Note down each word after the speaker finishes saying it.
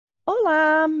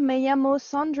Hola, me llamo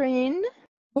Sandrine.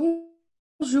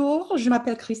 Bonjour, je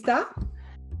m'appelle Krista.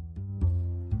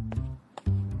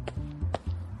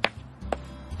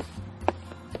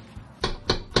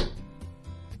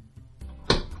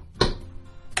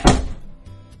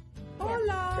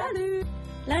 Hola. Salut.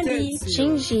 Lundi.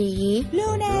 Shinji.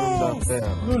 Lunes.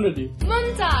 Lunedy.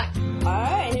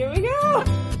 Alright, here we go.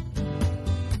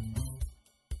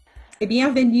 Et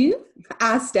bienvenue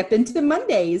à Step into the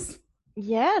Mondays.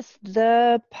 Yes,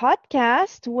 the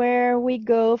podcast where we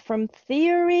go from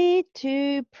theory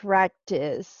to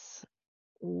practice.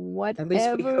 At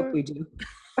least we hope Whatever. we do.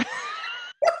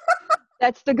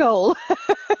 That's the goal.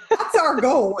 That's our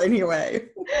goal anyway.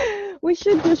 We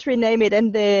should just rename it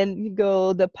and then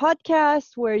go the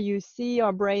podcast where you see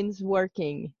our brains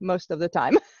working most of the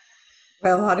time.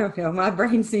 Well, I don't know. My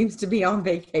brain seems to be on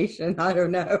vacation. I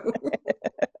don't know.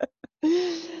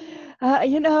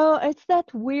 It's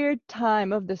that weird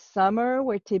time of the summer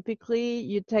where typically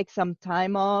you take some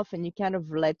time off and you kind of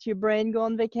let your brain go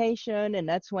on vacation. And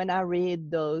that's when I read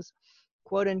those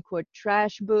quote unquote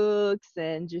trash books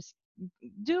and just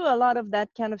do a lot of that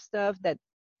kind of stuff that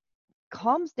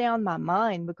calms down my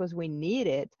mind because we need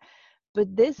it.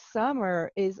 But this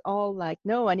summer is all like,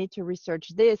 no, I need to research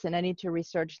this and I need to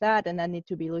research that and I need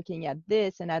to be looking at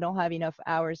this and I don't have enough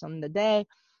hours on the day.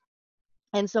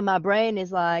 And so my brain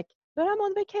is like, but I'm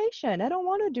on vacation. I don't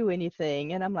want to do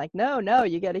anything. And I'm like, no,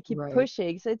 you got to keep Right.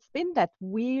 pushing. So it's been that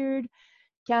weird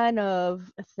kind of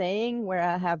thing where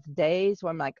I have days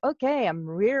where I'm like, okay, I'm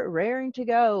raring to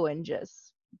go and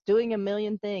just doing a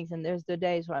million things. And there's the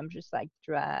days where I'm just like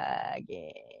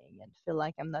dragging and feel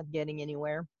like I'm not getting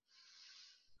anywhere.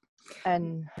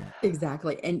 And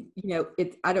Exactly. And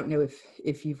I don't know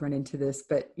if you've run into this,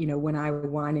 but when I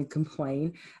whine and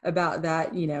complain about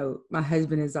that, my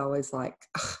husband is always like,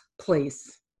 "Ugh,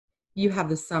 please, you have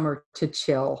the summer to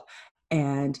chill.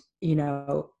 And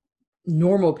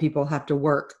normal people have to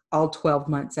work all 12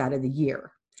 months out of the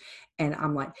year." And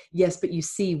I'm like, yes, but you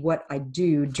see what I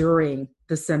do during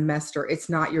the semester. It's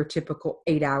not your typical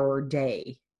 8-hour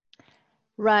day.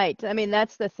 right. I mean,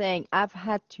 that's the thing. I've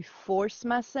had to force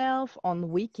myself on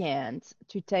weekends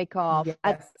to take off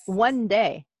at Yes. one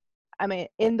day. I mean,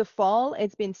 in the fall,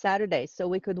 it's been Saturday, so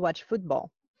we could watch football.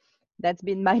 That's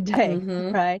been my day,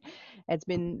 Mm-hmm. right? It's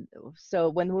been so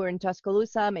when we were in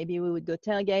Tuscaloosa, maybe we would go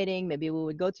tailgating, maybe we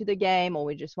would go to the game, or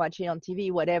we just watch it on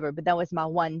TV, whatever. But that was my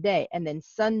one day. And then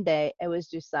Sunday, it was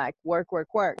just like work,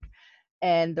 work, work.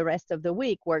 And the rest of the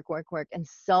week, work, work, work. And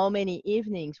so many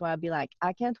evenings where I'd be like,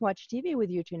 I can't watch TV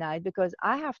with you tonight because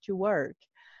I have to work.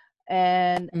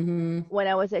 And Mm-hmm. when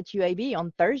I was at UAB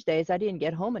on Thursdays, I didn't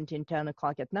get home until 10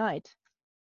 o'clock at night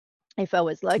if I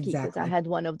was lucky because I Exactly. had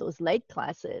one of those late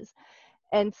classes.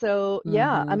 And so,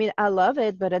 yeah, I Mm-hmm. mean, I love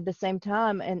it, but at the same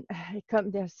time, and it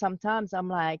come there sometimes I'm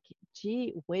like,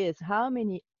 gee whiz, how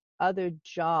many other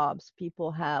jobs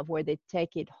people have where they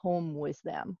take it home with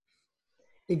them?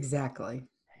 Exactly.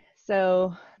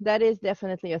 So that is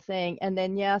definitely a thing. And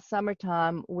then, yeah,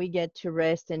 summertime, we get to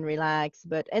rest and relax.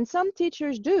 And some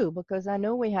teachers do, because I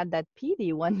know we had that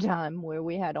PD one time where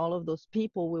we had all of those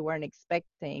people we weren't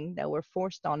expecting that were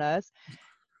forced on us.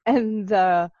 And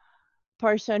the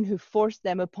person who forced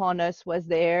them upon us was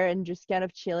there and just kind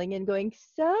of chilling and going,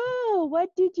 so what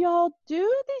did y'all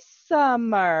do this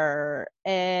summer?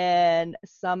 And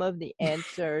some of the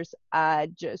answers, I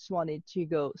just wanted to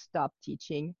go stop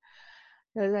teaching.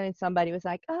 Because I mean, somebody was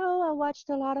like, oh, I watched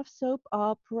a lot of soap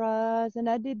operas and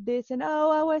I did this and oh,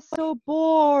 I was so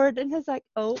bored. And it's like,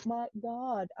 oh my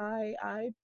God,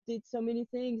 I did so many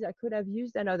things. I could have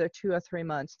used another 2 or 3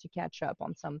 months to catch up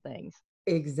on some things.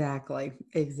 Exactly.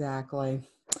 Exactly.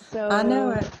 I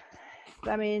know So, it.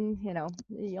 I mean,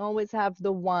 you always have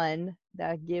the one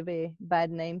that give a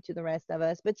bad name to the rest of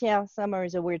us. But yeah, summer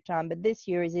is a weird time, but this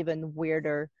year is even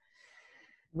weirder.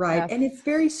 Right. Uh, And it's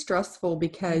very stressful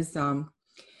because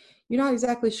you're not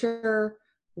exactly sure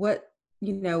what,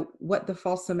 what the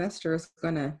fall semester is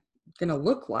gonna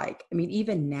look like. I mean,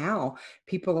 even now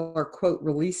people are quote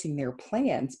releasing their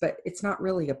plans, but it's not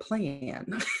really a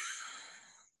plan.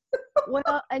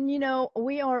 well, and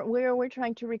we're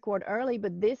trying to record early,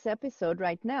 but this episode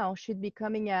right now should be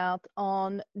coming out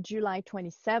on July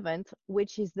 27th,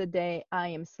 which is the day I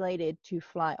am slated to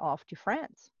fly off to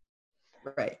France.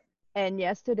 Right. And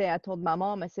yesterday I told my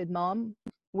mom, I said, Mom,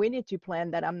 we need to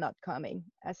plan that I'm not coming.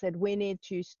 I said, we need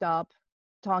to stop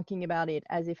talking about it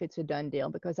as if it's a done deal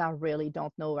because I really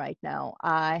don't know right now.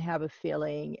 I have a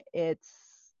feeling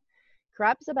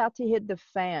crap's about to hit the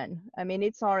fan. I mean,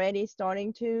 it's already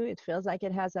starting to. It feels like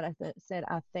it has. And said,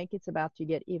 I think it's about to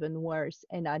get even worse.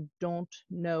 And I don't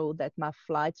know that my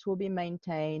flights will be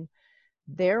maintained.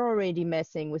 they're already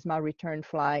messing with my return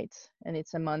flight, and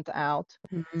it's a month out.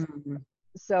 Mhm.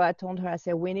 So I told her, I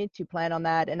said, we need to plan on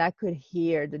that. And I could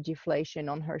hear the deflation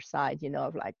on her side,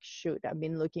 of like, shoot, I've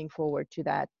been looking forward to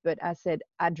that. But I said,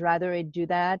 I'd rather it do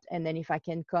that. And then if I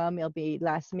can come, it'll be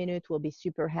last minute. We'll be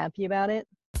super happy about it.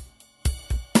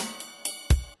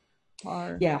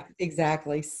 Or, Yeah,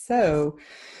 exactly. So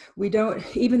we don't,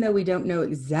 even though we don't know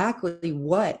exactly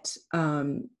what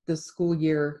the school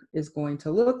year is going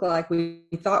to look like, we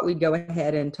thought we'd go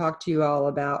ahead and talk to you all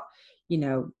about,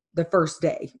 the first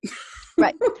day.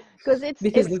 right. Because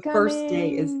Because it's the first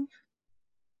day is, coming.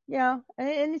 Yeah,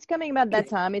 and it's coming about that it's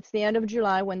time. It's the end of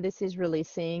July when this is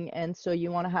releasing, and so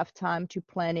you want to have time to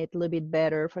plan it a little bit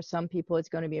better. For some people, it's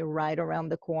going to be right around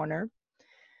the corner.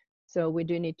 So we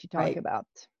do need to talk right. about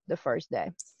the first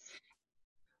day.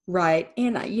 Right.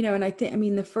 And and I think, I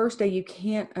mean, the first day, you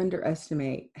can't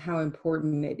underestimate how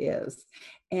important it is.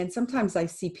 And sometimes I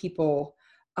see people,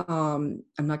 I'm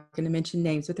not going to mention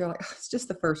names, but they're like, "Oh, it's just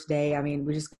the first day. I mean,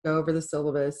 we just go over the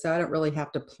syllabus. So I don't really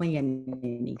have to plan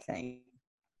anything,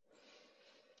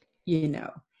 you know."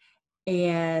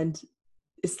 And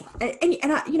it's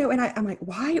and I, I'm like,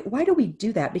 why do we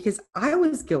do that? Because I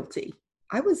was guilty.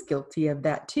 I was guilty of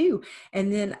that too.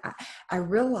 And then I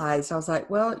realized, I was like,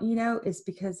 well, it's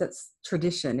because that's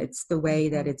tradition. It's the way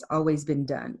that Mhm. it's always been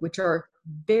done, which are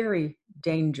very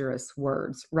dangerous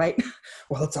words, right?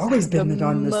 Well, it's always The been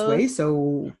done this way. most,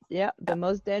 So, yeah, the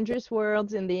most dangerous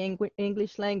words in the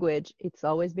English language. It's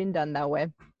always been done that way.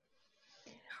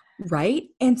 right.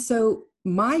 And so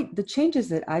the changes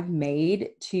that I've made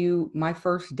to my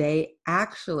first day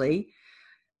actually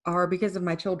are because of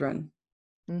my children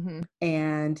Hmm.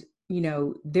 and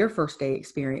their first day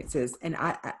experiences. And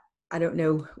I don't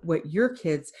know what your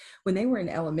kids, when they were in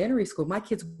elementary school, my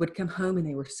kids would come home and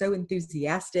they were so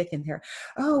enthusiastic, and they're,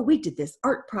 oh, we did this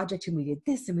art project and we did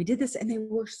this and we did this, and they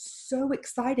were so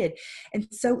excited and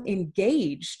so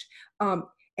engaged. And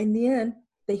then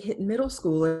they hit middle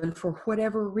school, and for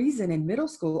whatever reason in middle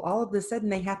school, all of a sudden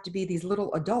they have to be these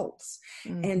little adults.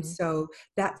 And Hmm. so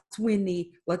that's when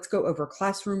let's go over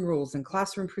classroom rules and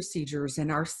classroom procedures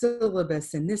and our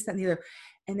syllabus and this, that, and the other.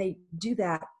 And they do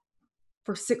that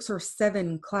for 6 or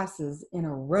 7 classes in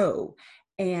a row.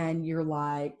 And you're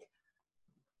like,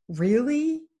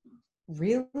 really?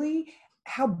 Really?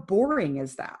 How boring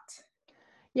is that?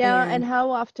 Yeah, and And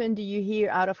how often do you hear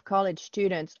out of college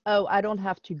students, oh, I don't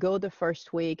have to go the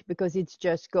first week because it's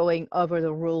just going over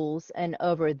the rules and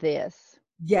over this.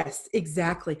 yes,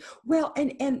 exactly. Well,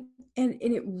 and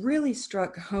it really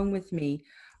struck home with me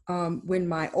when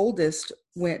my oldest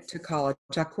went to college.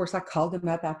 Of course, I called him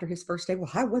up after his first day.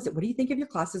 Well, how was it? What do you think of your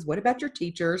classes? What about your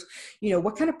teachers?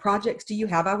 What kind of projects do you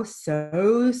have? I was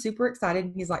so super excited.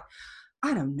 And he's like,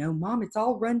 I don't know, Mom. It's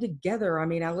all run together. I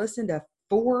mean, I listened to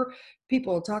 4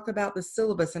 people talk about the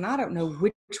syllabus, and I don't know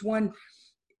which one,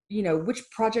 which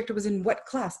project was in what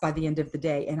class by the end of the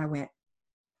day. And I went,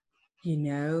 you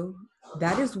know,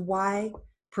 that is why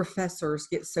professors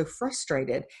get so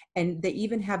frustrated. And they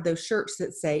even have those shirts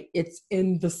that say it's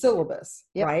in the syllabus,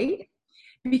 Yep. right?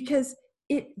 Because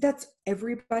that's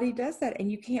everybody does that. And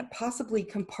you can't possibly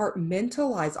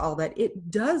compartmentalize all that.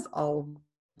 It does all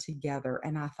together.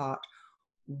 And I thought,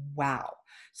 wow.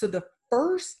 So the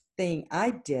first thing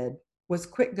I did was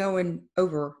quit going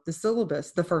over the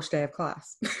syllabus the first day of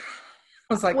class. I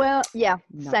was like, Well, yeah,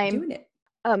 not same. doing it.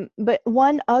 But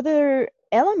one other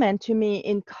element to me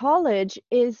in college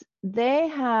is they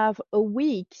have a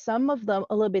week, some of them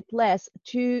a little bit less,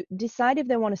 to decide if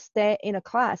they want to stay in a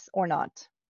class or not.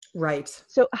 Right.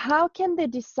 So how can they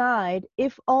decide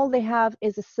if all they have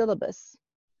is a syllabus?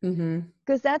 Mm-hmm.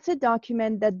 Because that's a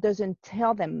document that doesn't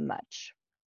tell them much.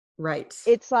 Right.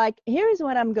 It's like, here's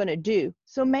what I'm going to do.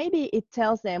 So maybe it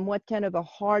tells them what kind of a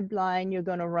hard line you're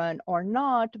going to run or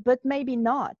not, but maybe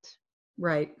not.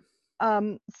 Right.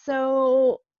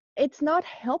 So it's not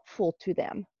helpful to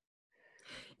them.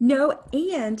 No,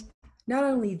 and not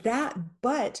only that,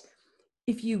 but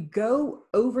if you go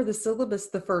over the syllabus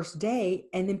the first day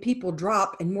and then people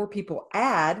drop and more people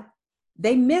add,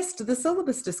 they missed the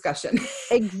syllabus discussion.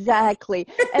 Exactly.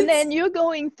 And then you're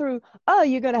going through, oh,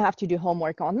 you're going to have to do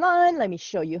homework online. Let me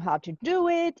show you how to do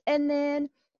it. And then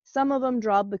some of them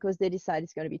drop because they decide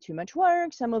it's going to be too much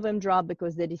work. Some of them drop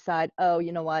because they decide, oh,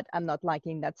 you know what, I'm not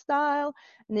liking that style.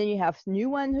 And then you have new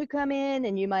ones who come in,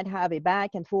 and you might have a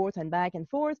back and forth and back and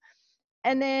forth.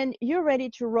 And then you're ready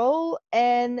to roll,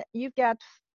 and you've got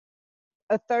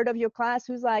a third of your class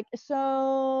who's like,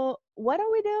 so what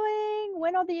are we doing?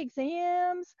 When are the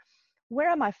exams? where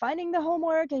am I finding the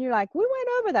homework? And you're like, we went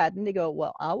over that. And they go,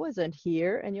 well, I wasn't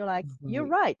here. And you're like, you're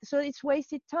Right. right. So it's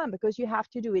wasted time because you have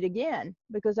to do it again,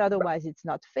 because otherwise it's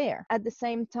not fair. At the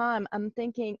same time, I'm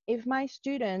thinking, if my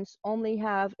students only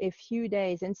have a few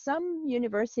days, and some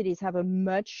universities have a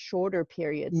much shorter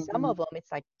period, some Mhm. of them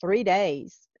it's like 3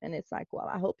 days. And it's like, well,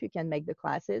 I hope you can make the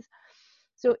classes.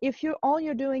 So if you're all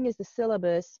you're doing is the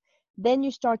syllabus, then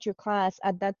you start your class.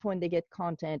 At that point, they get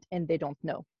content and they don't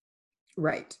know.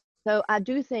 Right. So I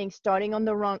do think starting on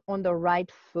the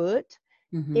right foot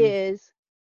Hmm. is,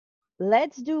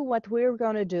 let's do what we're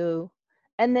gonna do,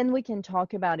 and then we can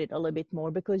talk about it a little bit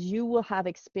more, because you will have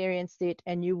experienced it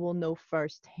and you will know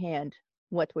firsthand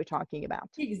what we're talking about.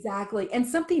 Exactly. And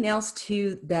something else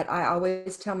too that I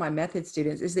always tell my method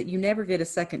students is that you never get a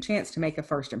second chance to make a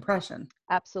first impression.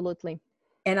 Absolutely.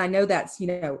 And I know that's,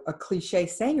 a cliche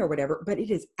saying or whatever, but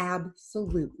it is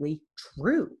absolutely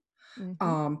true.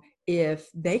 Hmm. If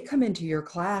they come into your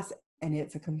class and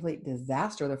it's a complete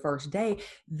disaster the first day,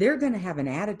 they're going to have an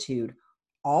attitude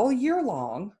all year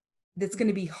long that's going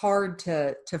to be hard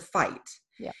to fight.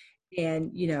 Yeah.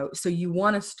 And, so you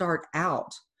want to start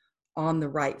out on the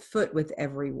right foot with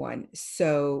everyone.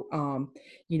 So,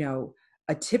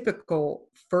 a typical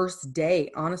first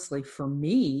day, honestly, for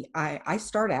me, I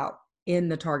start out in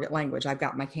the target language. I've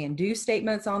got my can do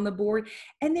statements on the board,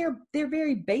 and they're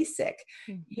very basic,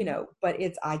 Hmm. but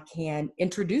I can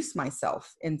introduce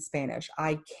myself in Spanish.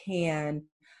 I can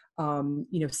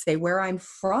say where I'm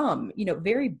from,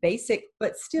 very basic,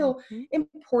 but still Hmm.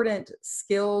 important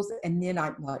skills. And then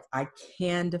I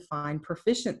can define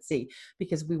proficiency,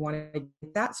 because we want to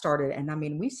get that started. And I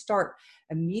mean, we start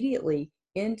immediately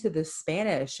into the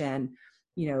Spanish, and,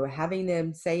 having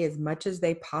them say as much as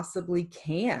they possibly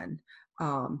can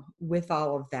with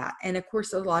all of that. And of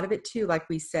course, a lot of it too, like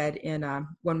we said in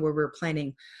one where we're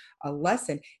planning a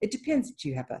lesson, it depends. Do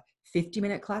you have a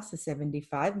 50-minute class, a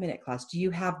 75-minute class? Do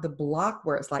you have the block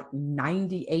where it's like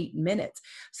 98 minutes?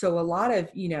 So a lot of,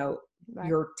 Right.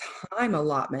 your time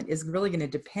allotment is really going to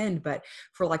depend. But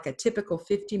for like a typical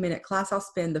 50-minute class,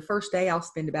 the first day, I'll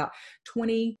spend about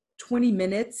 20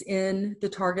 minutes in the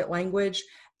target language.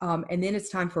 And then it's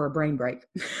time for a brain break,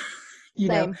 you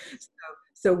know? Same.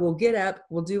 So we'll get up,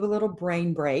 we'll do a little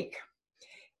brain break,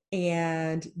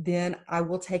 and then I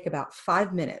will take about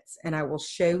 5 minutes and I will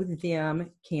show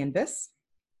them Canvas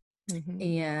Hmm.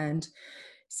 and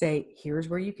say, here's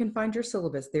where you can find your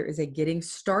syllabus. There is a getting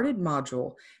started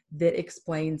module that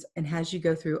explains and has you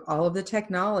go through all of the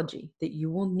technology that you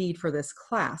will need for this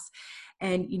class.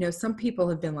 And, some people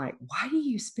have been like, why do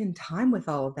you spend time with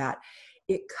all of that?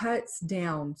 It cuts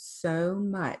down so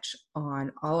much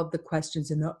on all of the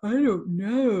questions and the I don't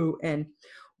know and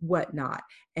whatnot.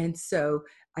 And so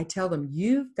I tell them,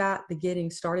 you've got the getting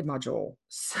started module.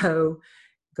 So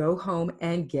go home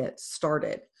and get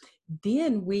started.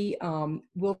 Then we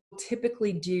will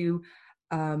typically do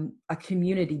a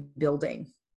community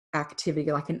building activity,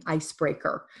 like an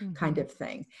icebreaker kind Hmm. of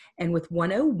thing. And with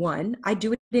 101, I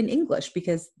do it in English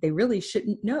because they really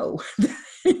shouldn't know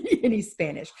any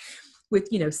Spanish. With,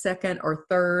 second or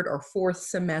third or fourth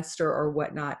semester or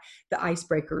whatnot, the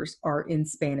icebreakers are in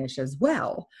Spanish as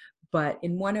well. But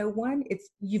in 101,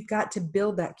 you've got to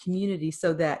build that community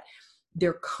so that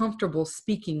they're comfortable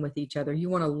speaking with each other. You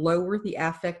want to lower the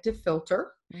affective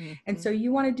filter. And Hmm. so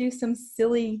you want to do some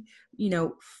silly,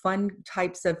 fun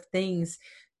types of things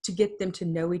to get them to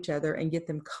know each other and get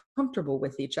them comfortable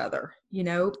with each other,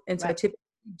 And so I Right. typically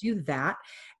do that.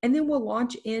 And then we'll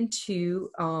launch into,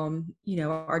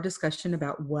 our discussion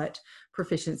about what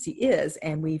proficiency is.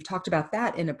 And we've talked about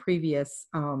that in a previous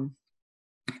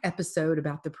episode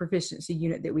about the proficiency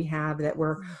unit that we have that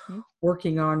we're Hmm.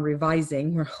 working on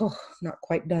revising. We're not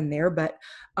quite done there, but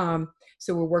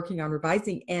so we're working on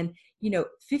revising. And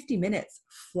 50 minutes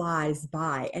flies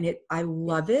by, and I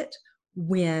love it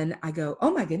when I go,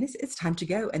 oh my goodness, it's time to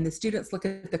go, and the students look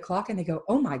at the clock and they go,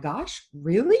 oh my gosh,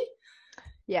 really?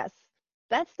 Yes,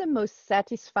 that's the most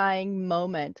satisfying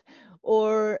moment.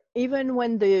 Or even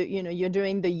when you're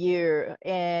doing the year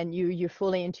and you're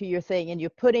fully into your thing and you're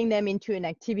putting them into an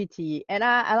activity, and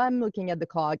I'm looking at the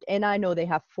clock and I know they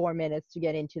have 4 minutes to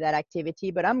get into that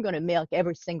activity, but I'm gonna milk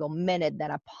every single minute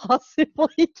that I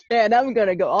possibly can. I'm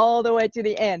gonna go all the way to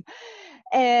the end.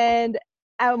 And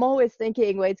I'm always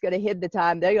thinking, when it's going to hit the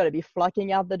time, they're going to be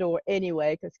flocking out the door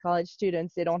anyway, because college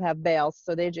students, they don't have bells.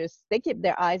 So they keep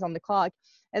their eyes on the clock.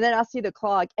 And then I'll see the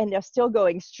clock and they're still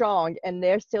going strong and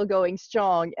they're still going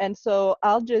strong. And so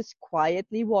I'll just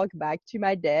quietly walk back to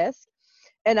my desk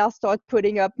and I'll start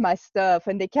putting up my stuff.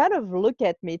 And they kind of look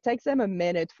at me. It takes them a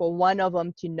minute for one of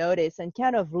them to notice and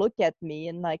kind of look at me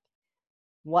and like,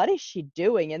 what is she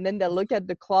doing? And then they look at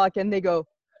the clock and they go,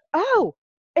 oh,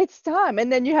 it's time.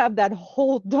 And then you have that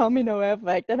whole domino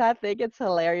effect. And I think it's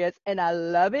hilarious. And I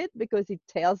love it because it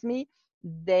tells me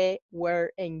they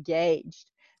were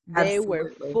engaged. They were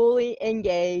Absolutely. fully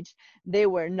engaged. They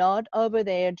were not over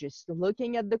there just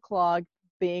looking at the clock,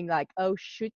 being like, oh,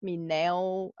 shoot me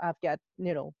now. I've got,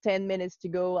 10 minutes to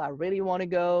go. I really want to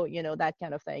go, that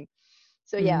kind of thing.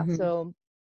 So, yeah, Hmm. so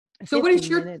So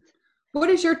 15 minutes. what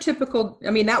is your typical,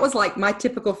 I mean, that was like my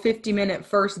typical 50-minute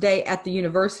first day at the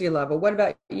university level. What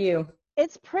about you?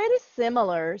 It's pretty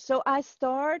similar. So I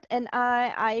start and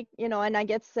and I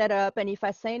get set up. And if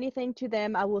I say anything to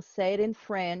them, I will say it in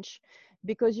French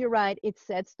because you're right, it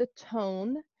sets the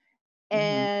tone. Hmm.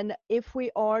 And if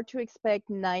we are to expect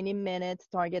 90 minutes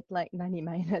target, like 90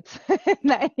 minutes,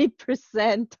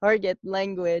 90% target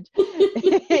language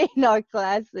in our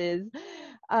classes,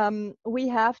 we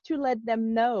have to let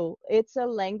them know it's a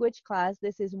language class.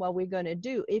 This is what we're going to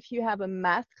do. If you have a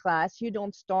math class, you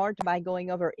don't start by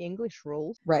going over English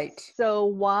rules. Right. So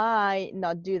why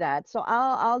not do that? So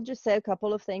I'll just say a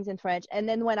couple of things in French. And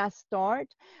then when I start,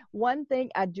 one thing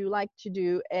I do like to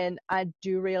do, and I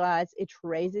do realize it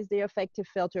raises the affective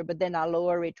filter, but then I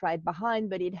lower it right behind,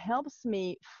 but it helps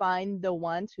me find the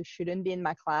ones who shouldn't be in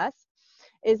my class,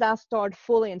 is I start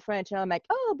fully in French and I'm like,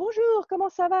 oh, bonjour,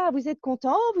 comment ça va? Vous êtes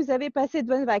content? Vous avez passé de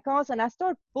bonnes vacances? And I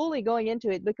start fully going into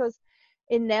it because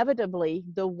inevitably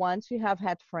the ones who have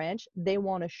had French, they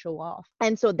want to show off.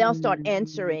 And so they'll start Mhm.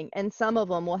 answering, and some of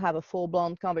them will have a full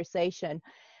blown conversation.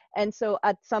 And so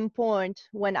at some point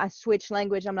when I switch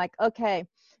language, I'm like, okay,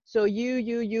 so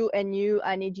you, and you,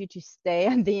 I need you to stay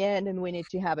at the end and we need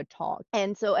to have a talk.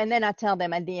 And then I tell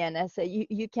them at the end, I say,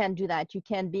 you can't do that. You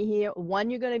can't be here. One,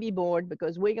 you're going to be bored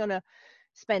because we're going to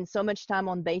spend so much time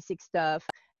on basic stuff.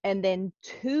 And then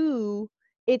two,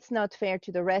 it's not fair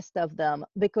to the rest of them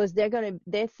because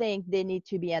they think they need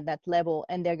to be at that level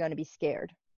and they're going to be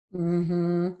scared.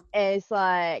 Mhm. And it's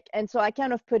like, and so I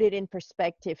kind of put it in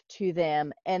perspective to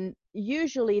them, and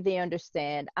usually they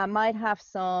understand. I might have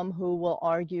some who will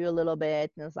argue a little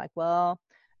bit, and it's like, well,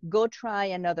 go try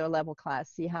another level class,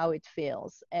 see how it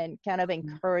feels, and kind of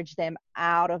encourage them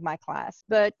out of my class.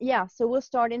 But yeah, so we'll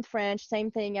start in French.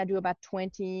 Same thing. I do about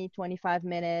 20, 25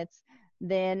 minutes.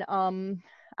 Then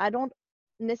I don't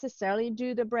necessarily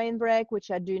do the brain break,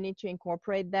 which I do need to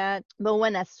incorporate that. But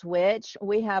when I switch,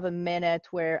 we have a minute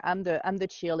where I'm the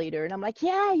cheerleader and I'm like,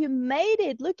 yeah, you made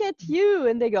it. Look at you.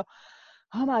 And they go,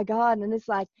 oh my God. And it's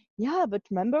like, yeah, but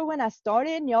remember when I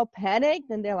started and y'all panicked?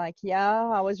 And they're like, yeah,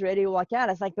 I was ready to walk out.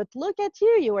 I was like, but look at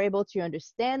you. You were able to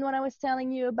understand what I was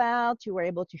telling you about. You were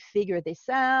able to figure this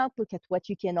out. Look at what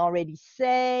you can already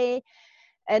say.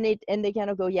 And they kind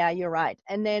of go, yeah, you're right.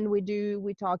 And then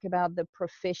we talk about the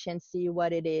proficiency,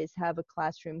 what it is, have a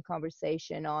classroom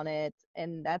conversation on it.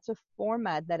 And that's a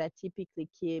format that I typically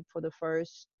keep for the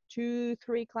first 2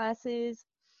 3 classes.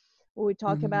 We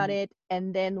talk about Mhm. it,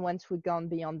 and then once we've gone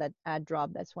beyond that ad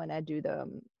drop, that's when I do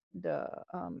the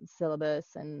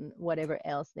syllabus and whatever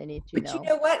else they need to But you know.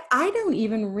 know what? I don't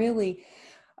even really,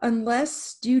 unless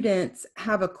students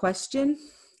have a question,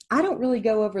 I don't really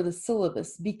go over the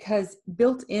syllabus because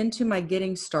built into my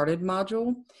Getting Started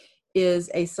module is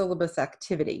a syllabus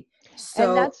activity. And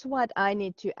So, that's what I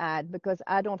need to add because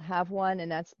I don't have one, and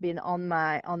that's been on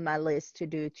my list to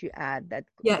do, to add that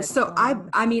yeah, that so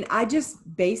I mean, I just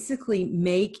basically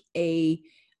make a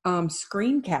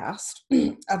screencast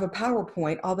of a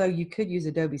PowerPoint, although you could use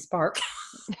Adobe Spark.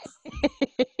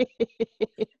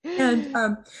 And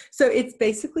so it's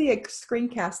basically a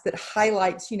screencast that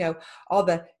highlights, all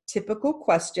the typical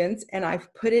questions, and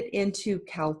I've put it into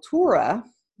Kaltura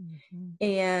Mhm.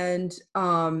 and,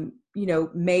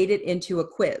 made it into a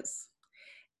quiz.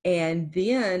 And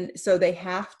then, so they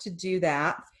have to do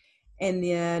that. And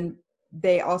then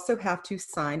they also have to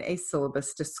sign a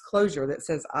syllabus disclosure that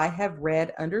says, I have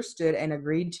read, understood, and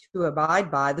agreed to abide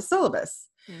by the syllabus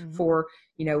Mhm. for,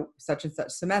 such and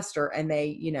such semester. And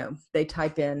they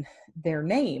type in their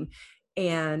name.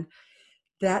 And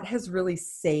that has really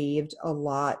saved a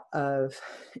lot of,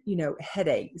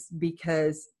 headaches,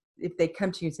 because if they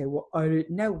come to you and say, well, I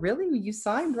didn't know, really, you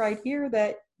signed right here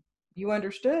that you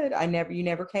understood. You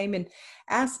never came and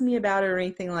asked me about it or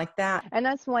anything like that. And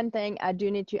that's one thing I do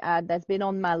need to add that's been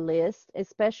on my list,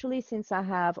 especially since I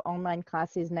have online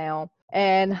classes now.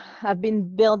 And I've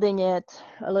been building it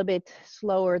a little bit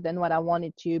slower than what I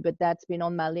wanted to, but that's been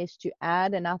on my list to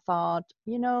add. And I thought,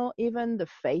 even the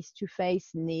face to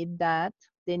face need that.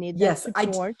 They need that Yes,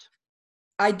 support.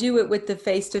 I do it with the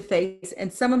face to face.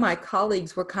 And some of my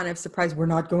colleagues were kind of surprised. We're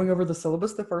not going over the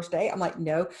syllabus the first day. I'm like,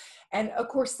 no. And of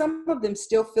course, some of them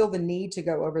still feel the need to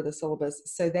go over the syllabus.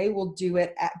 So they will do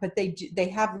it, but they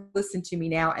have listened to me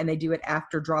now and they do it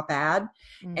after drop ad.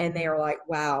 And they Mhm. are like,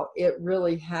 wow, it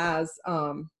really has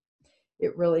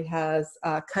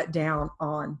cut down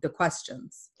on the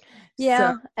questions. So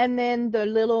Yeah, and then the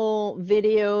little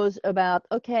videos about,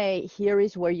 okay, here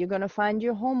is where you're going to find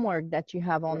your homework that you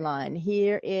have online.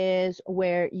 Here is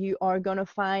where you are going to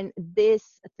find these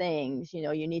things. You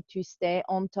know, you need to stay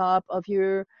on top of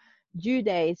your due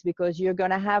dates because you're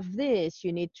going to have this.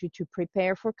 You need to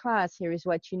prepare for class. Here is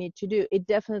what you need to do. It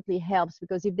definitely helps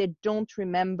because if they don't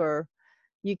remember,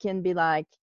 you can be like,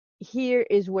 here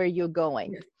is where you're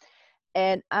going.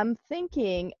 And I'm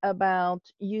thinking about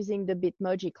using the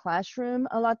Bitmoji classroom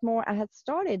a lot more. I had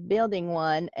started building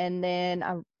one and then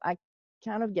I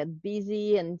kind of get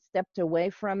busy and stepped away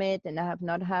from it, and I have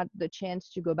not had the chance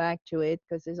to go back to it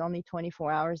because there's only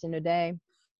 24 hours in a day.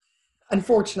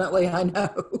 unfortunately, I know.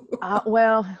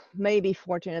 Well, maybe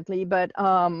fortunately, but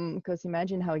because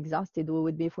imagine how exhausted we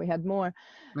would be if we had more.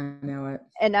 I know it.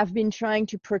 And I've been trying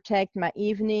to protect my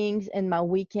evenings and my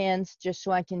weekends just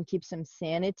so I can keep some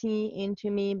sanity into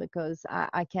me because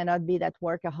I cannot be that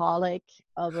workaholic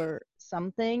over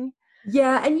something.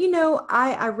 Yeah, and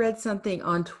I read something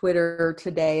on Twitter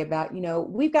today about,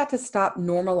 we've got to stop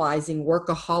normalizing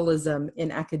workaholism in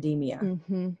academia.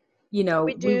 Hmm. We We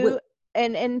would. do,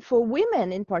 and for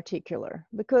women in particular,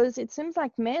 because it seems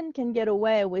like men can get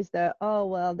away with the, oh,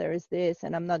 well, there is this,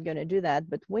 and I'm not going to do that.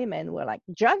 But women were like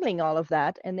juggling all of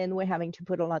that, and then we're having to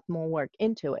put a lot more work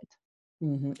into it.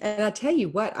 And I tell you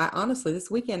what, I honestly, this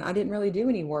weekend, I didn't really do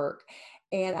any work,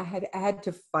 and I had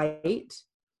to fight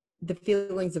the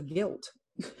feelings of guilt.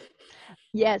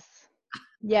 Yes,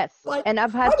 yes. Like, And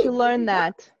I've I had to didn't learn really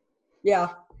work. that. Yeah.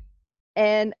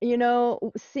 And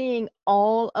seeing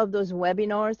all of those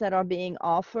webinars that are being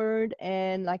offered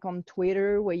and like on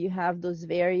Twitter where you have those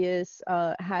various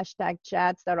hashtag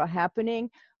chats that are happening,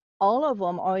 all of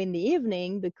them are in the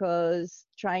evening because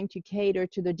trying to cater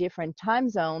to the different time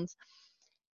zones.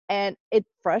 And it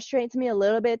frustrates me a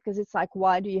little bit because it's like,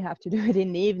 why do you have to do it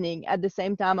in the evening? At the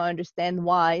same time, I understand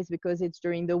why. It's because it's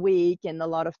during the week, and a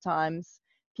lot of times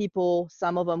people,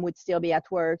 some of them would still be at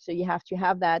work, so you have to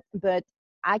have that. But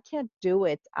I can't do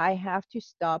it. I have to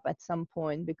stop at some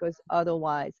point because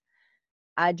otherwise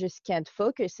I just can't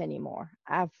focus anymore.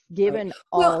 I've Right. given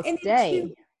Well, all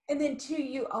day. and then too,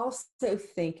 you also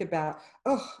think about,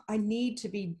 oh, I need to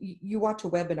be, you watch a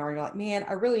webinar and you're like, man,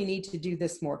 I really need to do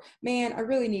this more. Man, I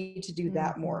really need to do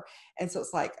that Hmm. more. And so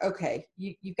it's like, okay,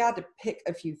 you've got to pick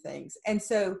a few things. And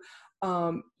so,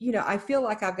 I feel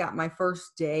like I've got my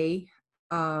first day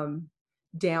um,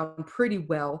 down pretty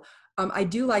well. I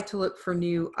do like to look for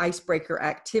new icebreaker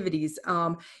activities.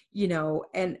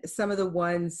 And some of the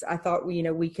ones I thought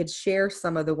we could share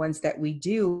some of the ones that we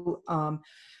do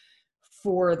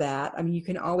for that. I mean, you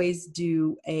can always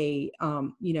do a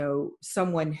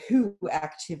someone who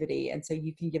activity, and so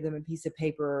you can give them a piece of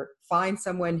paper, find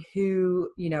someone who,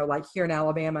 like here in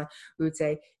Alabama we would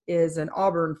say is an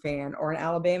Auburn fan or an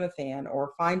Alabama fan,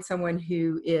 or find someone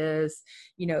who is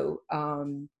you know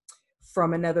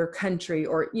from another country,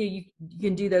 or you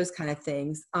can do those kind of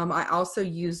things. I also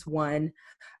use one.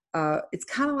 It's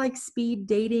kind of like speed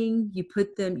dating.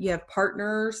 You have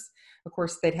partners. Of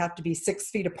course, they'd have to be 6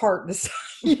 feet apart.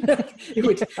 It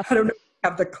would, I don't know,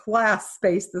 have the class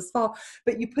space this fall,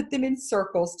 but you put them in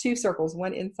circles, two circles,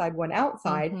 one inside, one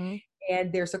outside. Hmm.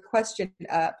 And there's a question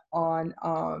up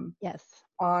Yes.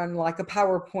 on like a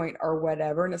PowerPoint or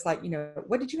whatever. And it's like,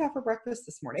 what did you have for breakfast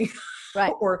this morning?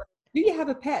 Right. Or do you have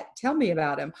a pet? Tell me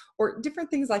about him, or different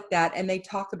things like that. And they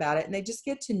talk about it and they just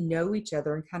get to know each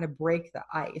other and kind of break the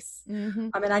ice. Hmm.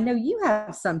 I mean, I know you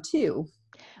have some too.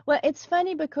 Well, it's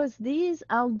funny because these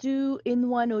I'll do in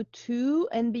 102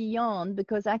 and beyond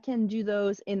because I can do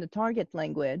those in the target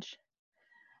language.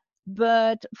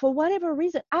 But for whatever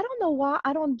reason, I don't know why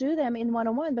I don't do them in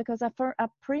 101 because I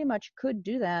pretty much could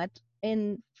do that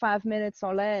in 5 minutes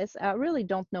or less. I really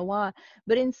don't know why.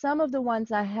 But in some of the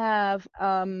ones I have,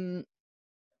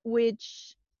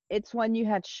 which it's one you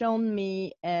had shown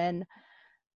me and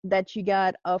that you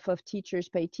got off of Teachers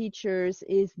Pay Teachers,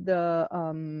 is the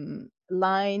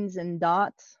lines and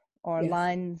dots or Yes.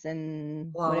 lines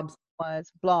and whatever Blobs. it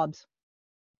was, blobs,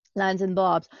 lines and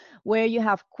blobs, where you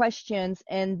have questions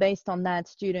and based on that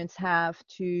students have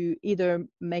to either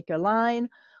make a line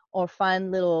or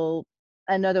find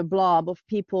another blob of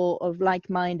people of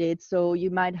like-minded. So you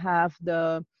might have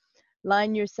the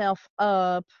line yourself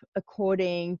up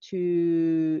according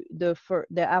to the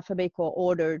alphabetical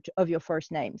order of your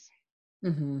first names.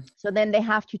 Mhm. So then they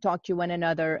have to talk to one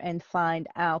another and find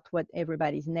out what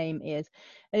everybody's name is.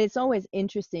 And it's always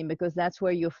interesting because that's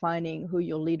where you're finding who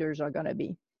your leaders are going to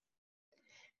be.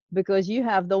 Because you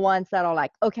have the ones that are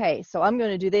like, okay, so I'm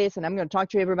going to do this and I'm going to talk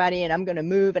to everybody and I'm going to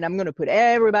move and I'm going to put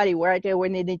everybody right there where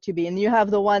they need to be. And you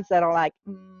have the ones that are like,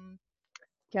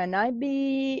 can I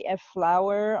be a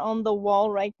flower on the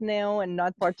wall right now and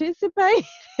not participate?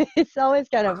 It's always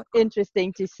kind of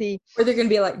interesting to see. Or they're going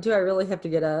to be like, do I really have to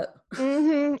get up?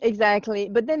 Exactly.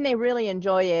 But then they really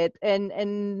enjoy it.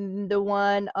 And the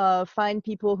one find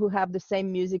people who have the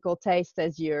same musical taste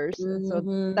as yours. And so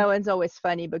that Mhm. one's always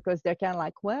funny because they're kind of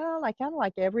like, well, I kind of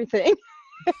like everything.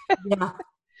 Yeah.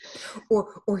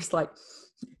 Or it's like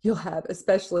you'll have,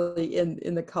 especially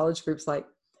in the college groups, like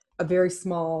a very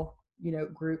small,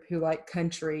 group who like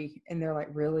country, and they're like,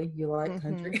 really, you like hmm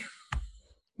country?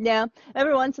 Yeah.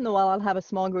 Every once in a while, I'll have a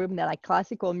small group and they're like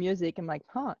classical music. I'm like,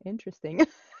 huh, interesting.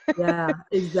 Yeah,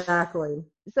 exactly.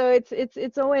 So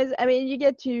it's always, I mean, you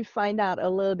get to find out a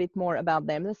little bit more about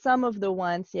them. Some of the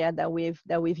ones, yeah, that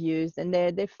we've used, and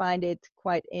they find it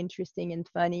quite interesting and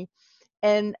funny.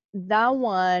 And that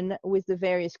one with the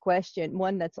various question,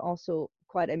 one that's also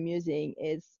quite amusing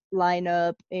is line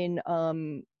up in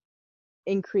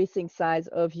increasing size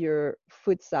of your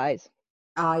foot size.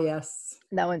 Ah, yes.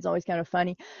 That one's always kind of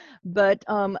funny. But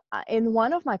in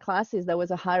one of my classes that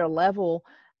was a higher level,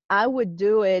 I would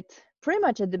do it pretty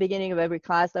much at the beginning of every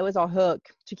class. That was our hook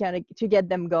to kind of to get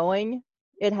them going.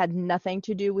 It had nothing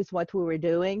to do with what we were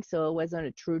doing, so it wasn't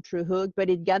a true hook, but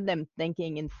it got them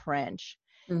thinking in French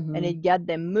and Hmm. it got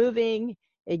them moving.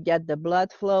 It got the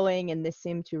blood flowing, and they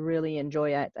seemed to really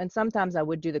enjoy it. And sometimes I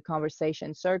would do the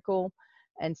conversation circle,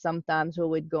 and sometimes we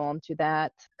would go on to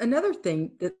that. Another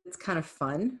thing that's kind of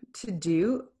fun to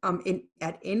do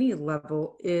at any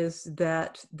level is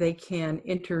that they can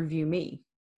interview me.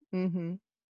 hmm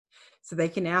So they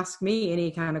can ask me any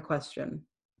kind of question.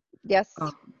 Yes.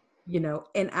 Um,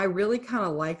 and I really kind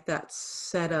of like that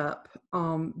setup,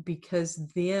 because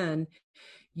then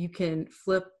you can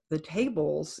flip the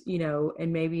tables,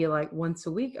 and maybe like once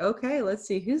a week, okay, let's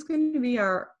see who's going to be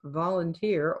our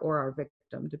volunteer or our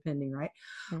victim, depending, right?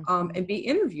 hmm And be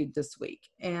interviewed this week.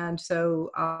 And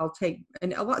so I'll take,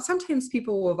 and sometimes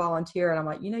people will volunteer and I'm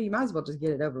like, you might as well just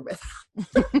get it over with.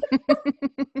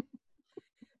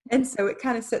 And so it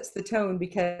kind of sets the tone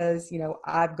because,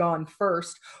 I've gone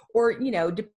first, or,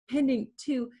 depending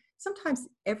too, sometimes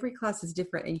every class is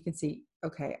different and you can see,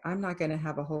 okay, I'm not going to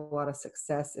have a whole lot of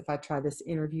success if I try this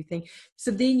interview thing.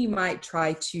 So then you might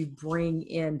try to bring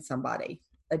in somebody,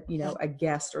 a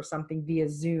guest or something via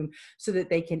Zoom so that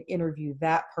they can interview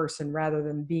that person rather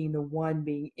than being the one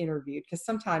being interviewed. Because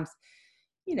sometimes,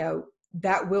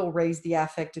 that will raise the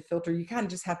affective filter. You kind of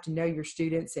just have to know your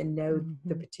students and know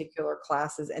the hmm particular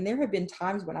classes. And there have been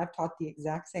times when I've taught the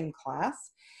exact same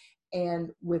class,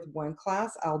 and with one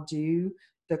class I'll do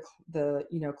the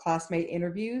classmate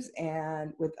interviews,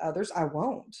 and with others I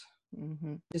won't,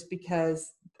 hmm just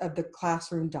because of the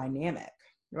classroom dynamic.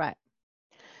 Right.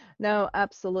 No,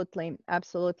 absolutely,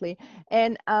 absolutely.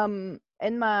 And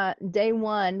in my day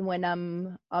one, when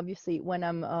I'm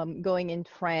going in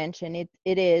French, and it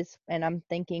is, and I'm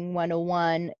thinking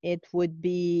 101, it would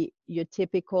be your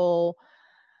typical,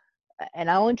 and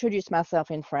I'll introduce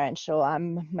myself in French. So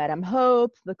I'm Madame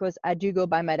Hope because I do go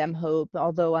by Madame Hope,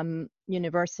 although I'm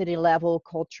university level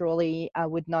culturally, I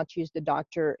would not use the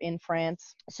doctor in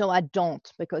France. So I don't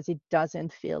because it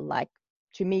doesn't feel like,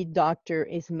 to me, doctor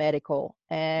is medical.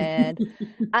 And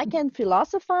I can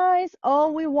philosophize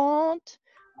all we want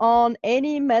on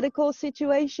any medical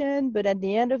situation, but at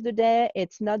the end of the day,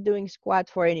 it's not doing squat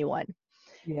for anyone.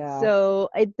 Yeah. So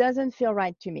it doesn't feel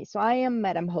right to me. So I am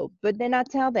Madam Hope. But then I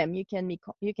tell them, you can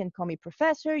call me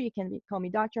Professor, call me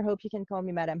Dr. Hope, you can call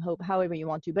me Madam Hope, however you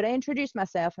want to. But I introduce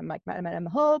myself. I'm like Madam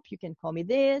Hope. You can call me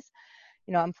this.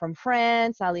 I'm from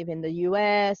France. I live in the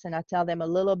U.S. And I tell them a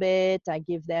little bit. I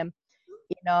give them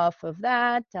enough of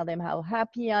that. Tell them how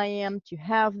happy I am to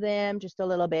have them, just a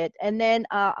little bit. And then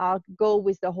I'll go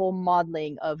with the whole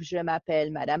modeling of Je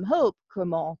m'appelle Madame Hope.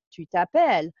 Comment tu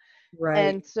t'appelles?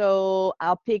 Right. And so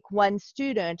I'll pick one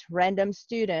student, random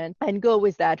student, and go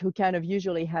with that who kind of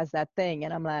usually has that thing.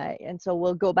 And I'm like, and so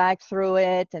we'll go back through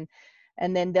it,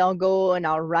 and then they'll go and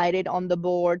I'll write it on the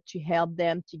board to help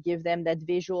them, to give them that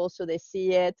visual so they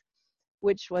see it,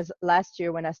 which was last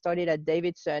year when I started at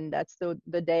Davidson. That's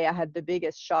the day I had the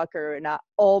biggest shocker, and I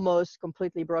almost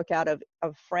completely broke out of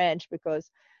French because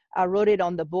I wrote it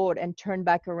on the board and turned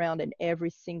back around, and every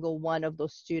single one of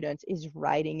those students is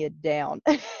writing it down.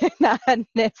 And I had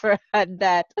never had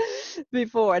that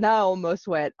before, and I almost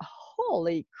went,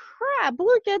 holy crap,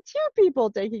 look at you people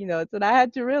taking notes. And I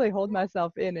had to really hold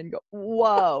myself in and go,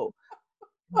 whoa,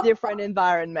 different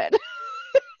environment.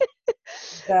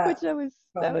 Which That's that was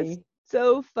funny.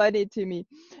 so funny to me.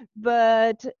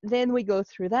 But then we go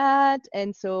through that,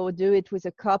 and so do it with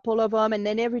a couple of them, and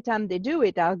then every time they do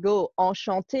it, I'll go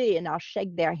enchanté and I'll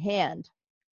shake their hand,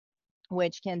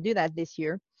 which can't do that this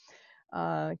year.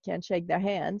 Can't shake their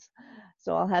hands.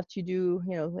 So I'll have to do,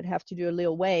 would have to do a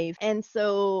little wave. And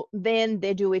so then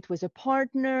they do it with a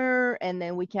partner, and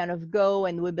then we kind of go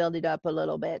and we build it up a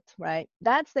little bit, right?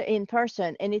 That's the in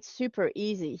person, and it's super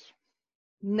easy.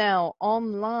 Now,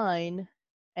 online,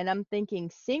 and I'm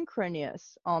thinking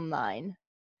synchronous online,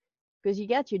 because you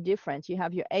get your difference. You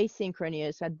have your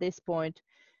asynchronous at this point.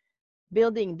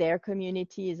 Building their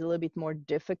community is a little bit more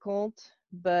difficult,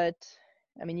 but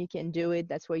I mean, you can do it.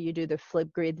 That's where you do the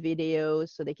Flipgrid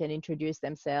videos so they can introduce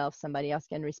themselves. Somebody else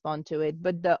can respond to it.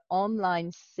 But the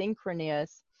online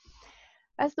synchronous,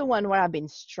 that's the one where I've been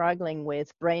struggling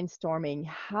with brainstorming.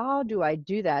 How do I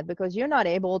do that? Because you're not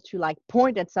able to like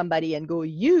point at somebody and go,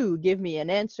 you give me an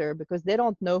answer, because they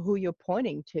don't know who you're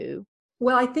pointing to.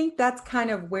 Well, I think that's kind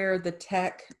of where the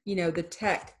tech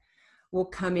will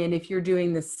come in if you're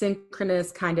doing the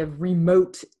synchronous kind of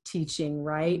remote teaching,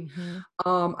 right?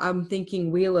 Mm-hmm. I'm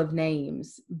thinking Wheel of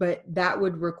Names, but that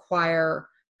would require,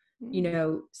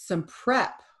 some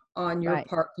prep on your Right.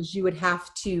 part, because you would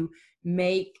have to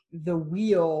make the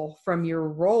wheel from your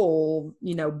role,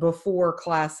 before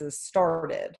classes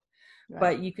started. Right.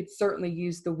 But you could certainly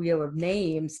use the Wheel of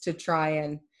Names to try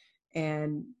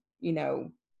and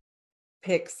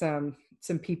pick some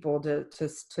people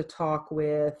to talk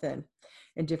with and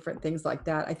different things like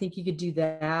that. I think you could do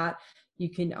that. You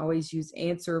can always use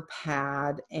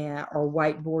AnswerPad or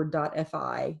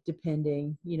whiteboard.fi,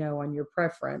 depending, on your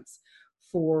preference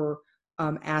for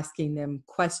asking them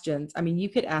questions. I mean, you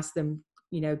could ask them,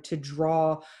 to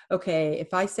draw, okay,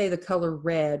 if I say the color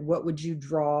red, what would you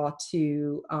draw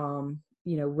to,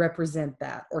 represent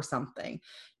that or something?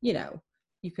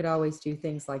 You could always do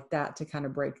things like that to kind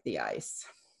of break the ice.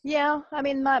 Yeah, I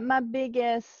mean, my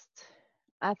biggest,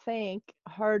 I think,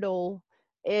 hurdle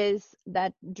is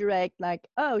that direct, like,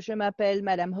 oh, je m'appelle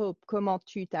Madame Hope, comment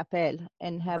tu t'appelles?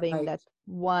 And having Right. that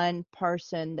one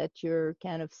person that you're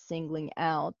kind of singling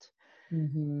out,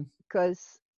 Mm-hmm.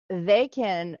 because they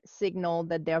can signal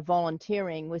that they're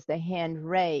volunteering with the hand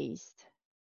raised,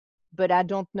 but I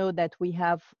don't know that we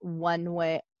have one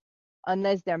way,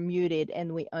 unless they're muted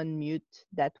and we unmute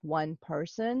that one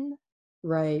person.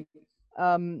 Right.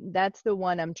 That's the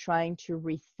one I'm trying to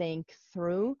rethink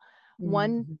through.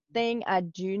 One Mm-hmm. thing I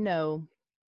do know,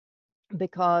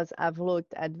 because I've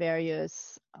looked at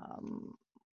various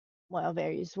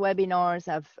various webinars.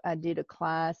 I did a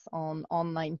class on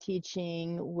online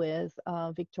teaching with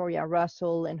Victoria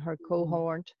Russell and her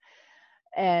cohort,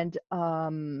 and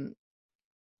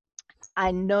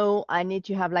I know I need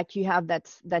to have, like, you have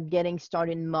that getting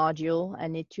started module. I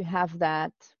need to have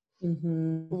that.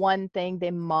 Mm-hmm. One thing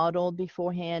they modeled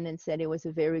beforehand and said it was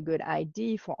a very good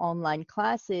idea for online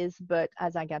classes, but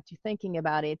as I got to thinking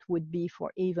about it, would be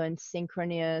for even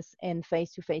synchronous and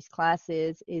face-to-face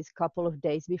classes, is a couple of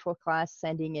days before class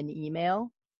sending an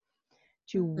email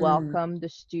to welcome the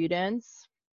students.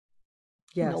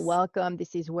 Yes. Welcome,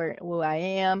 this is who I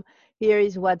am. Here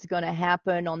is what's going to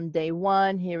happen on day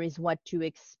one. Here is what to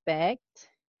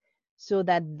expect, so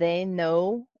that they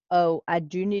know, oh, I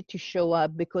do need to show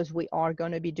up because we are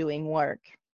going to be doing work.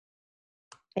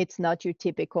 It's not your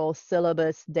typical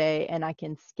syllabus day and I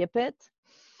can skip it.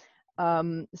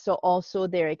 So also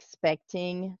they're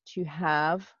expecting to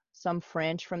have some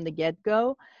French from the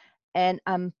get-go. And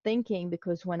I'm thinking,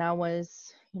 because when I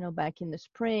was, back in the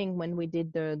spring, when we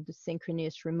did the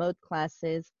synchronous remote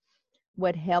classes,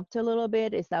 what helped a little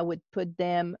bit is I would put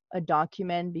them a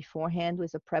document beforehand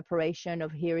with a preparation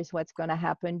of, here is what's going to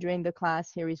happen during the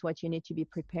class, here is what you need to be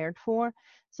prepared for.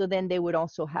 So then they would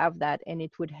also have that, and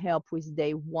it would help with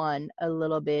day one a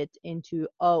little bit into,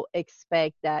 oh,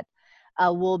 expect that I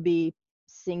will be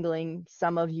singling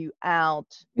some of you out,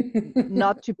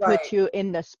 not to put Right. you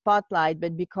in the spotlight,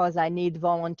 but because I need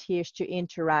volunteers to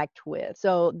interact with.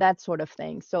 So that sort of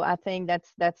thing. So I think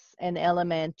that's an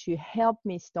element to help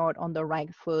me start on the right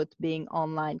foot being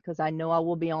online, because I know I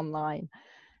will be online,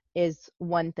 is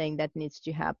one thing that needs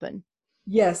to happen.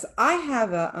 Yes, I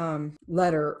have a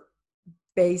letter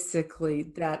basically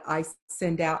that I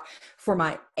send out for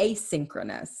my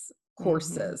asynchronous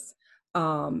courses.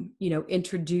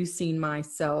 introducing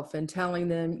myself and telling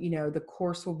them, the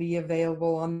course will be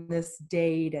available on this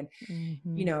date, and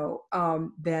Mm-hmm.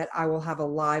 that I will have a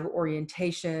live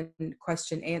orientation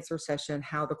question answer session,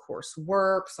 how the course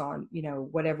works on,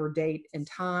 whatever date and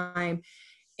time.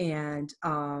 And,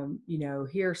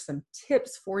 here's some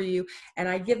tips for you. And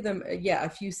I give them, a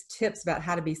few tips about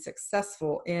how to be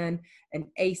successful in an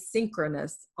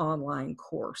asynchronous online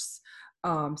course.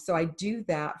 So I do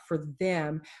that for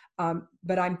them.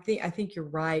 But I think you're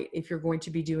right. If you're going to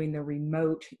be doing the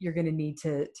remote, you're going to need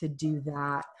to do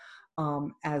that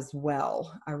as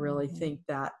well. I really Mm-hmm. think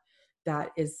that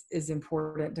is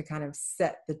important to kind of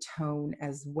set the tone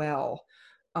as well.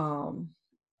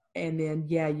 And then,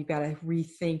 you got to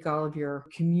rethink all of your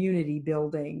community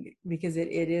building, because it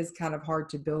is kind of hard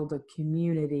to build a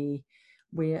community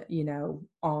with,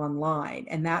 online.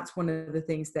 And that's one of the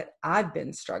things that I've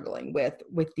been struggling with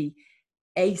the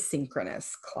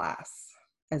asynchronous class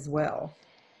as well.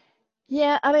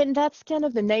 Yeah, I mean, that's kind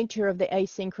of the nature of the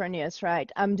asynchronous, right?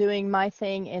 I'm doing my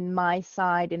thing in my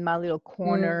side, in my little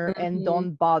corner, and Mhm.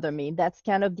 don't bother me. That's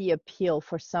kind of the appeal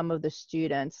for some of the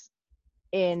students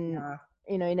in, Yeah.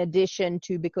 in addition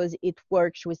to because it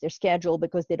works with their schedule,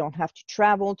 because they don't have to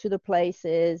travel to the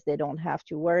places, they don't have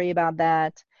to worry about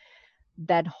that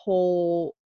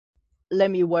whole let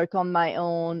me work on my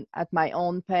own at my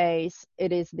own pace.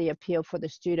 It is the appeal for the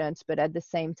students, but at the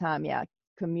same time, yeah,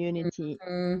 community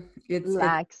It's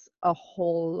lacks a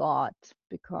whole lot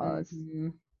because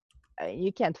mhm.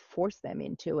 you can't force them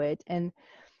into it. And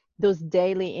those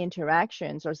daily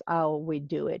interactions are how we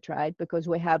do it, right? Because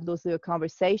we have those little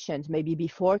conversations, maybe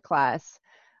before class,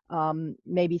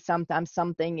 maybe sometimes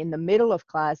something in the middle of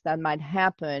class that might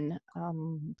happen.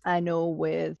 I know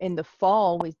with in the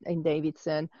fall with in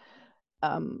Davidson,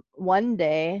 one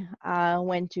day I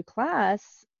went to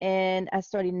class and I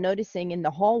started noticing in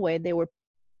the hallway there were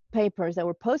papers that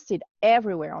were posted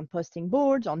everywhere on posting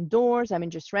boards, on doors, I mean,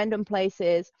 just random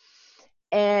places.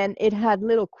 And it had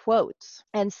little quotes.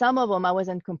 And some of them I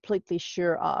wasn't completely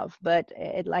sure of, but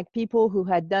it like people who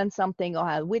had done something or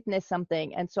had witnessed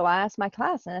something. And so I asked my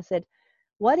class and I said,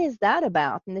 what is that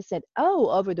about? And they said, oh,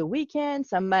 over the weekend,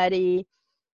 somebody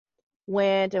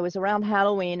went, it was around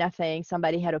Halloween, I think.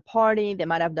 Somebody had a party. They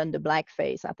might have done the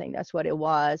blackface. I think that's what it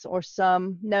was. Or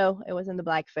no, it wasn't the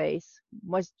blackface.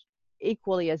 Was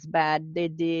equally as bad. They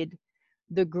did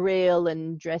the grill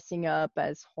and dressing up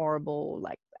as horrible,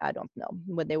 like I don't know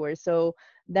what they were. So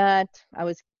that I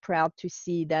was proud to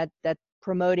see that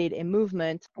promoted a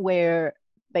movement where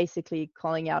basically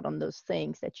calling out on those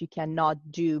things that you cannot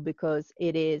do because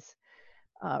it is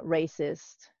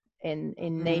racist in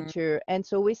Mhm. nature. And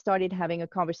so we started having a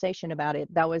conversation about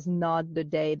it. That was not the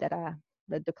day that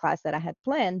the class that I had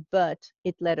planned, but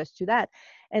it led us to that.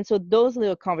 And so those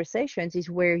little conversations is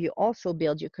where you also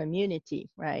build your community,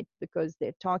 right? Because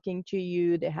they're talking to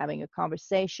you, they're having a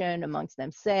conversation amongst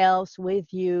themselves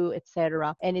with you,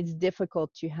 etc. And it's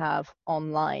difficult to have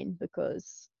online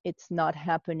because it's not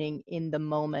happening in the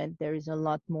moment. There is a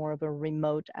lot more of a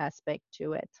remote aspect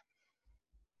to it.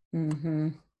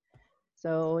 Mhm.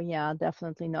 So yeah,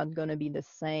 definitely not going to be the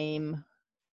same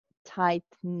tight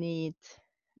knit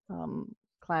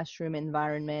classroom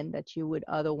environment that you would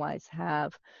otherwise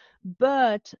have.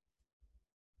 But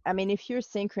I mean, if you're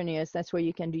synchronous, that's where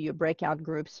you can do your breakout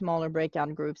groups, smaller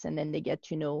breakout groups, and then they get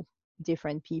to know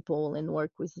different people and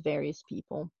work with various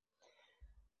people.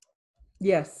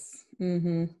 Yes.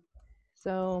 Mhm.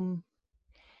 So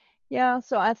yeah,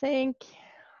 so I think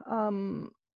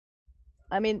um,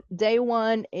 I mean, day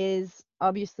one is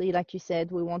obviously, like you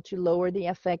said, we want to lower the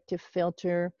affective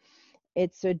filter.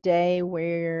 It's a day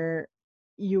where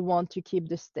you want to keep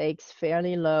the stakes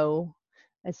fairly low,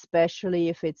 especially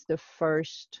if it's the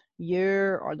first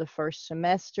year or the first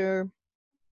semester.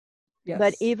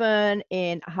 But Yes. even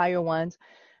in higher ones,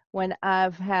 when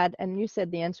I've had, and you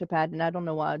said the answer pad, and I don't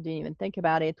know why I didn't even think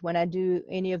about it. When I do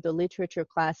any of the literature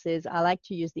classes, I like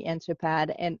to use the answer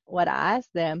pad. And what I ask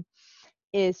them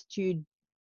is to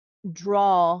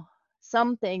draw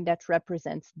something that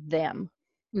represents them.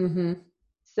 Mhm.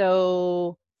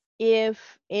 So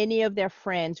if any of their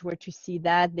friends were to see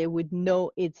that, they would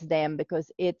know it's them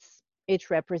because it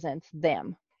represents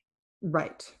them.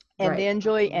 Right. And they Right.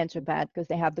 enjoy Etherpad because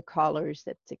they have the colors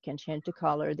that they can change the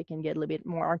color. They can get a little bit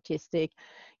more artistic.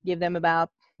 Give them about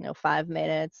 5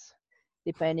 minutes,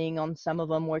 depending on some of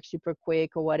them work super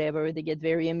quick or whatever. They get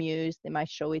very amused. They might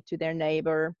show it to their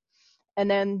neighbor, and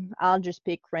then I'll just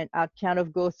pick rent. I'll kind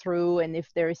of go through, and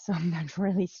if there is some that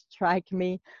really strike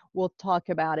me, we'll talk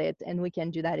about it, and we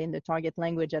can do that in the target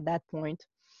language at that point.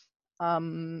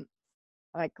 Um,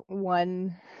 like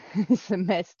one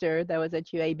semester that was at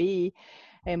UAB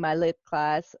in my lit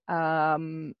class.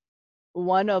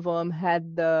 One of them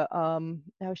had the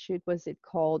oh shoot, what's it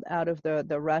called? Out of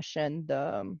the Russian,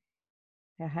 the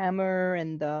hammer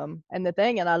and the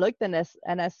thing. And I looked and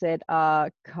I said,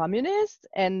 communist?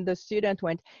 And the student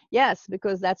went, yes,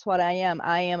 because that's what I am.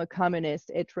 I am a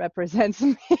communist. It represents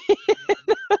me.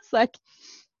 It's like,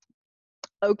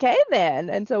 okay then.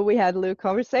 And so we had a little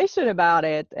conversation about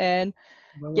it. And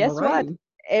Well, guess what? alrighty.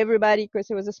 Everybody, because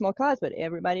it was a small class, but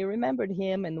everybody remembered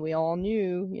him, and we all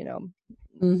knew,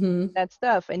 Mm-hmm. that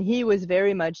stuff. And he was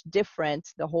very much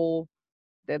different.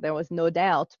 There was no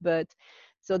doubt. But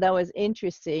so that was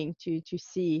interesting to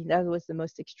see. That was the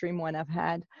most extreme one I've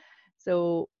had.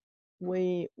 So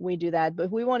we do that,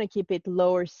 but we want to keep it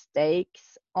lower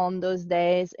stakes on those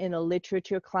days in a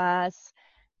literature class.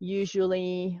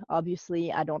 Usually,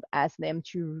 obviously, I don't ask them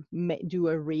to do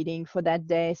a reading for that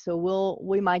day. So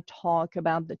we might talk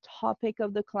about the topic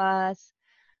of the class.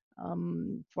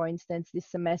 For instance, this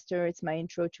semester, it's my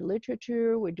intro to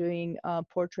literature. We're doing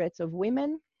portraits of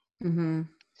women. Mm-hmm.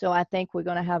 So I think we're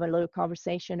going to have a little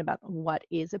conversation about what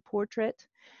is a portrait.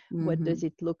 What Mm-hmm. does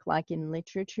it look like in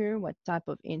literature? What type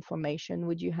of information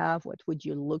would you have? What would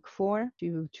you look for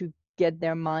to get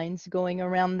their minds going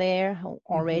around there?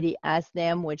 Mm-hmm. Already ask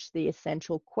them which the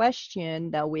essential question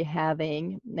that we're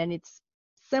having, and it's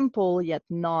simple yet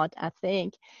not, I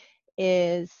think,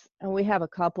 is, and we have a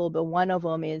couple, but one of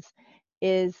them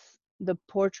is the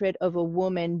portrait of a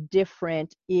woman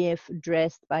different if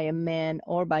dressed by a man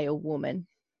or by a woman?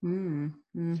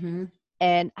 Mm-hmm.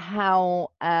 And how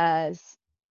as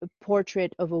a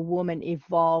portrait of a woman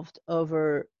evolved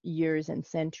over years and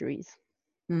centuries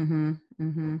Mm-hmm.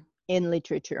 Mm-hmm. in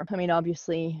literature. I mean,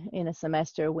 obviously, in a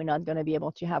semester, we're not going to be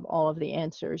able to have all of the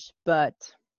answers, but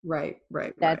Right.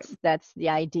 that's the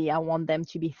idea. I want them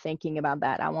to be thinking about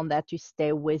that. I want that to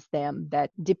stay with them, that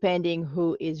depending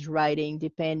who is writing,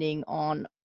 depending on,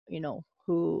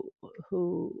 who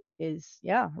is,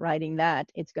 writing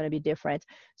that, it's going to be different.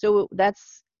 So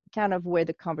that's kind of where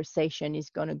the conversation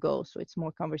is going to go. So it's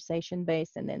more conversation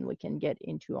based, and then we can get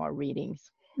into our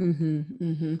readings. Mm-hmm.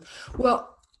 Mm-hmm.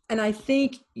 Well, and I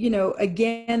think,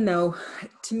 again, though,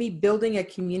 to me, building a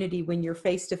community when you're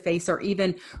face to face or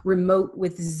even remote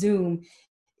with Zoom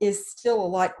is still a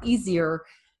lot easier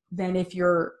than if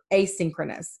you're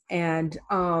asynchronous. And,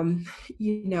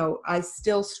 I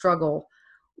still struggle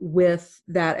with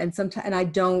that. And sometimes, and I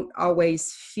don't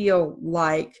always feel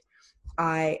like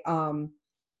I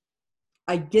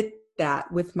get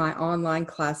that with my online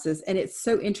classes. And it's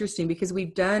so interesting because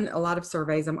we've done a lot of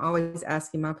surveys. I'm always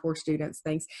asking my poor students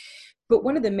things. But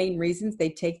one of the main reasons they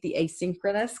take the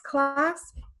asynchronous class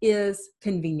is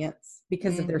convenience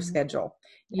because of their Mm-hmm. schedule.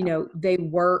 Yeah. They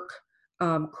work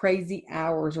crazy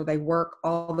hours, or they work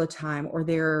all the time, or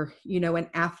they're, an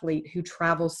athlete who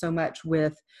travels so much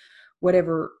with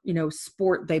whatever,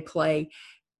 sport they play.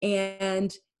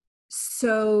 And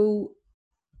so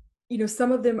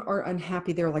some of them are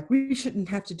unhappy. They're like, we shouldn't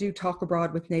have to do talk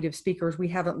abroad with native speakers. We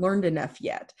haven't learned enough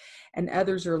yet. And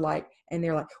others are like, and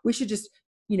they're like, we should just,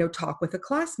 talk with a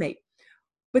classmate.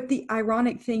 But the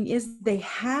ironic thing is they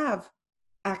have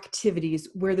activities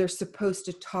where they're supposed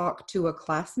to talk to a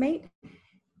classmate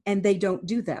and they don't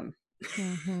do them.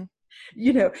 Mm-hmm.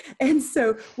 And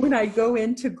so when I go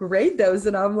in to grade those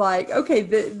and I'm like, okay,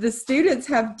 the students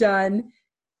have done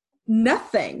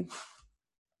nothing.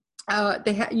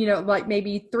 They had, like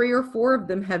maybe 3 or 4 of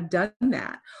them have done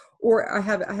that. Or I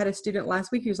had a student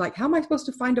last week who's like, how am I supposed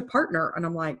to find a partner? And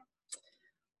I'm like,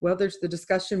 well, there's the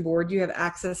discussion board. You have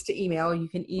access to email. You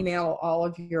can email all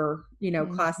of your,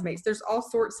 Mm-hmm. classmates. There's all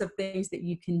sorts of things that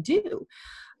you can do.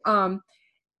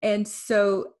 And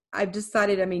so I've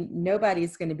decided,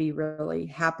 nobody's going to be really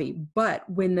happy. But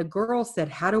when the girl said,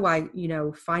 how do I,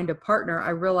 find a partner?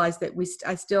 I realized that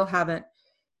I still haven't,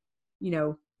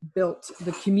 built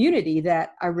the community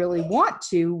that I really want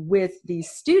to with these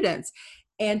students.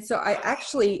 And so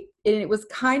and it was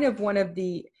kind of one of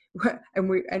the,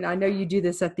 and I know you do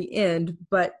this at the end,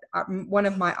 but one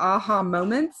of my aha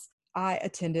moments, I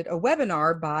attended a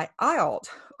webinar by IALT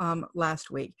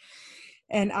last week.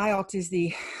 And IALT is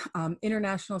the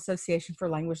International Association for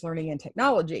Language Learning and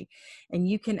Technology. And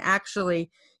you can actually,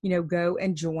 go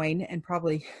and join and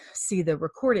probably see the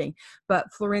recording. But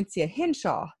Florencia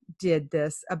Henshaw did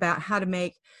this about how to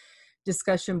make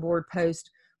discussion board posts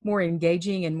more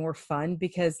engaging and more fun,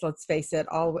 because let's face it,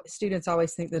 all students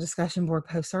always think the discussion board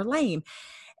posts are lame.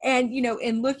 And,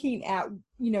 in looking at,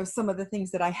 some of the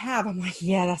things that I have, I'm like,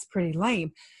 yeah, that's pretty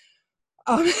lame.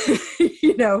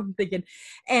 Thinking,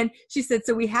 and she said,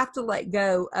 so we have to let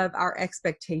go of our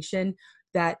expectation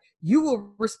that you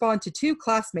will respond to 2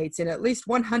 classmates in at least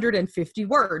 150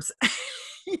 words,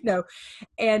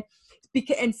 and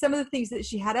and some of the things that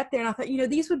she had up there, and I thought,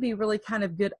 these would be really kind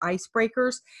of good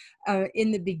icebreakers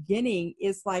in the beginning,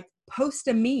 is like post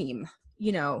a meme,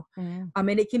 I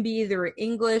mean, it can be either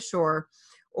English or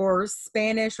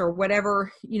Spanish or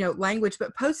whatever, language,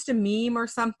 but post a meme or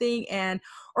something,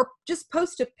 or just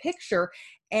post a picture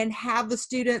and have the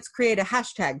students create a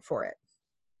hashtag for it.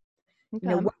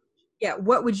 Okay.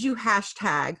 What would you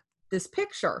hashtag this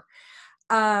picture?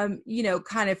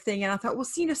 Kind of thing. And I thought, well,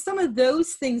 some of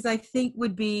those things I think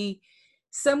would be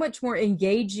so much more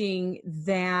engaging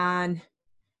than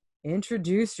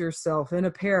introduce yourself in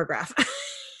a paragraph.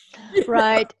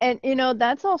 Right. And,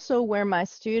 that's also where my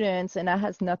students, and that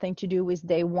has nothing to do with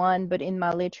day one, but in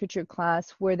my literature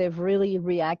class, where they've really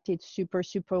reacted super,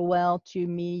 super well to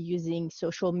me using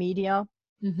social media.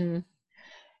 Mm-hmm.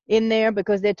 In there,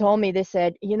 because they told me, they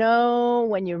said,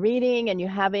 when you're reading and you're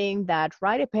having that,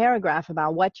 write a paragraph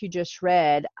about what you just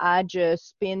read. I just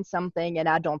spin something and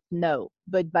I don't know.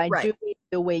 But by doing it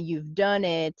the way you've done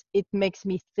it, it makes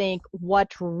me think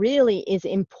what really is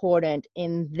important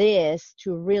in this,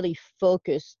 to really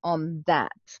focus on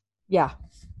that. Yeah.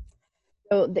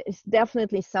 So there's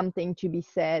definitely something to be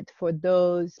said for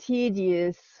those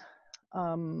tedious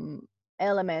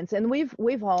elements, and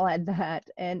we've all had that.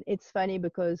 And it's funny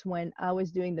because when I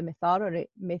was doing the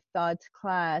methods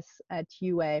class at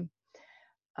UA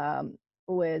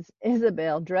with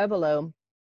Isabel Drevolo,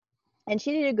 and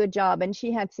she did a good job, and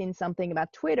she had seen something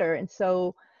about Twitter, and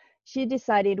so she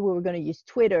decided we were going to use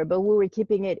Twitter, but we were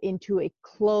keeping it into a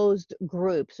closed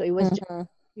group, so it was just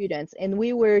students, and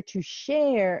we were to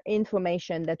share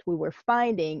information that we were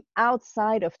finding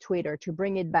outside of Twitter to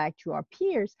bring it back to our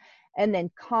peers and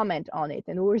then comment on it.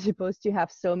 And we were supposed to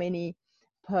have so many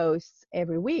posts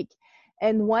every week.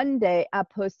 And one day I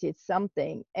posted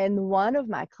something, and one of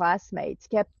my classmates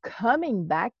kept coming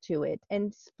back to it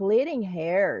and splitting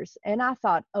hairs. And I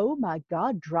thought, oh my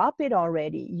God, drop it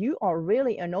already. You are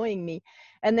really annoying me.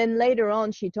 And then later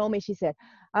on, she told me, she said,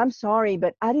 I'm sorry,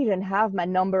 but I didn't have my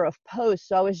number of posts,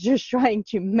 so I was just trying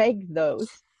to make those.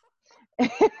 And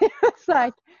it was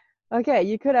like, okay,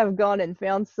 you could have gone and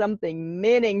found something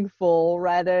meaningful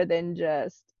rather than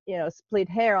just, split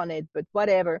hair on it, but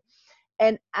whatever.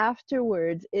 And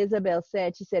afterwards, Isabel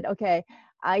said, she said, okay,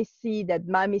 I see that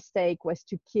my mistake was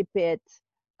to keep it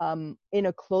in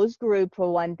a closed group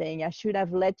for one thing. I should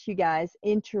have let you guys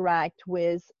interact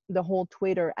with the whole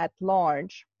Twitter at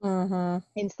large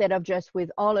instead of just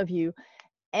with all of you.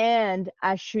 And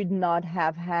I should not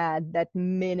have had that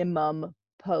minimum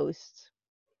post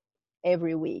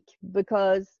every week,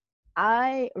 because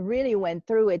I really went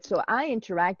through it. So I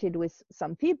interacted with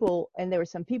some people, and there were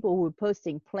some people who were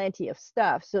posting plenty of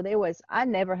stuff. So I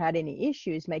never had any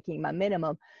issues making my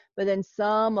minimum, but then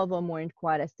some of them weren't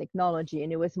quite as technology,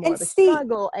 and it was more of a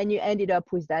struggle, and you ended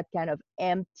up with that kind of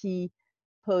empty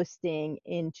posting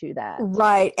into that.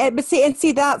 Right. But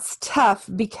see, that's tough,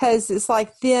 because it's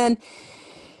like, then,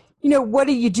 what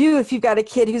do you do if you've got a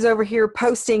kid who's over here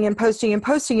posting and posting and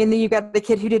posting, and then you've got the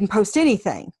kid who didn't post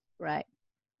anything? Right.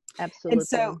 Absolutely.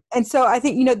 And so I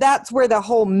think, that's where the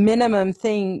whole minimum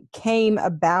thing came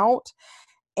about.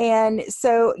 And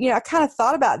so, I kind of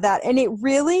thought about that, and it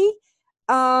really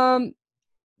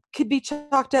could be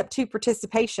chalked up to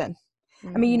participation.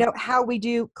 I mean, how we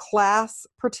do class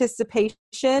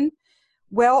participation.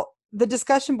 Well, the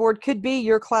discussion board could be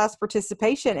your class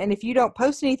participation. And if you don't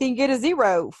post anything, you get a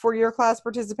 0 for your class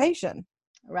participation.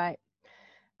 Right.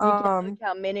 You can look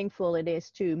how meaningful it is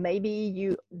too. Maybe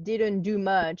you didn't do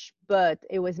much, but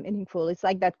it was meaningful. It's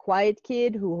like that quiet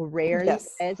kid who rarely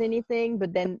says anything,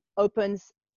 but then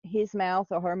opens his mouth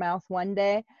or her mouth one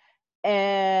day,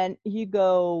 and you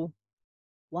go,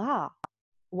 wow,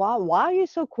 why are you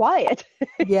so quiet?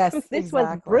 Yes, This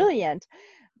was brilliant,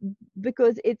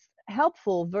 because it's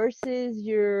helpful versus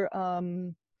your,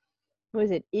 what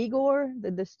is it, Igor,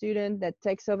 the student that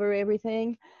takes over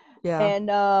everything. Yeah.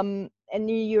 And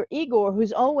your Igor,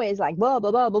 who's always like blah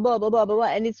blah blah blah blah blah blah blah,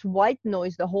 and it's white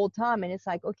noise the whole time, and it's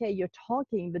like, okay, you're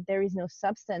talking, but there is no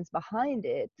substance behind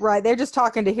it. Right, they're just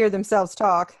talking to hear themselves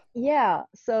talk. Yeah,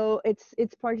 so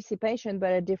it's participation,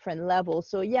 but at a different level.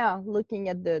 So yeah, looking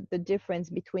at the difference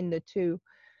between the two,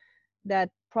 that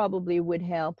probably would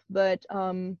help. But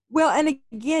well, and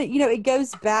again, it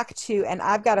goes back to, and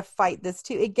I've got to fight this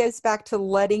too, it goes back to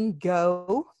letting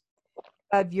go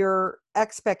of your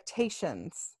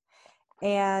expectations.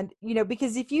 And,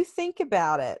 because if you think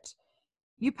about it,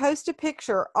 you post a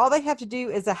picture, all they have to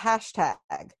do is a hashtag.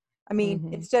 I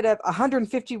mean, instead of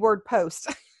 150 word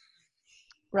post.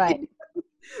 Right.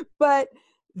 But,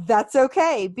 that's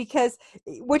okay, because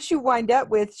what you wind up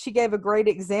with, she gave a great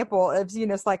example of,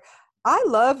 it's like, I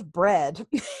love bread.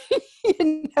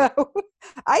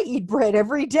 I eat bread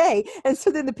every day. And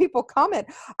so then the people comment,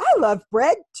 I love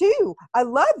bread too. I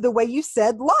love the way you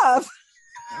said love.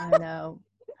 I know.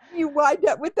 You wind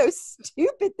up with those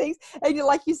stupid things. And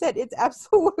like you said, it's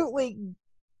absolutely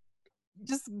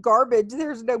just garbage.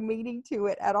 There's no meaning to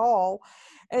it at all.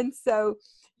 And so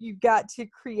you've got to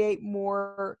create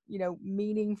more,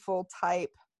 meaningful type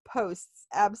posts.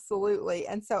 Absolutely.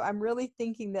 And so I'm really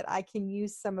thinking that I can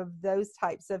use some of those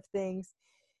types of things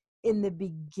in the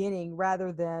beginning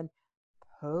rather than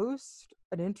post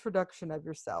an introduction of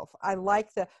yourself. I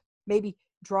like the maybe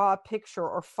draw a picture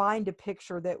or find a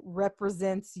picture that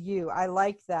represents you. I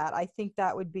like that. I think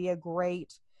that would be a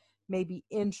great maybe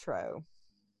intro.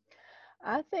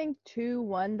 I think too,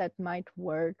 one that might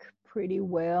work pretty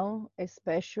well,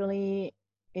 especially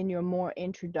in your more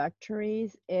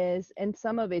introductories, is, and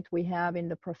some of it we have in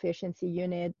the proficiency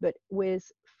unit, but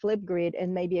with Flipgrid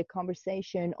and maybe a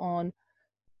conversation on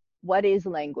what is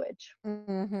language?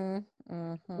 Mm-hmm.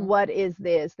 Mm-hmm. What is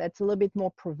this? That's a little bit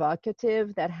more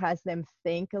provocative, that has them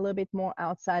think a little bit more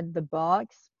outside the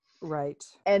box. Right.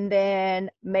 And then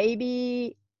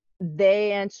maybe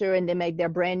they answer and they make their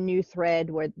brand new thread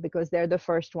where, because they're the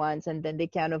first ones, and then they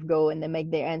kind of go and they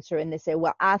make their answer and they say,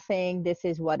 well, I think this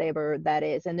is whatever that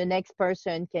is. And the next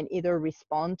person can either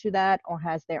respond to that or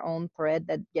has their own thread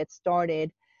that gets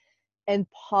started, and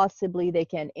possibly they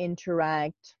can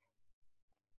interact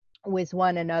with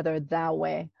one another that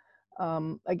way.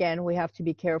 Again, we have to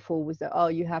be careful with the, oh,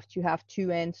 you have to have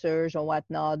two answers or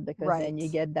whatnot, because then you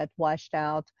Right. get that washed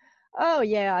out. Oh,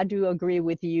 yeah, I do agree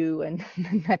with you. And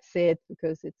that's it,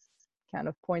 because it's kind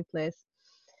of pointless.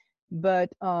 But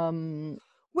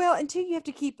Well, until you have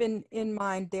to keep in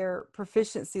mind their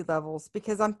proficiency levels,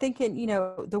 because I'm thinking,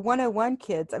 the 101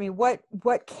 kids, I mean, what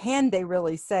can they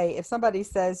really say? If somebody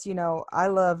says, I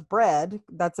love bread,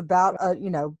 that's about a,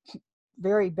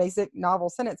 very basic novel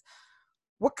sentence.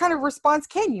 What kind of response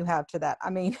can you have to that? I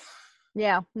mean,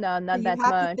 yeah, no, so not you that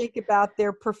have to much. think about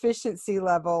their proficiency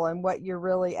level and what you're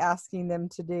really asking them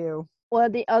to do. Well,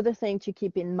 the other thing to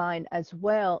keep in mind as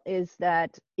well is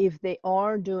that if they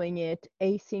are doing it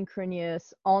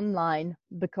asynchronous online,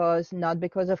 because not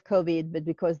because of COVID, but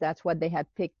because that's what they had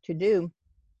picked to do,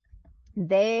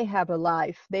 they have a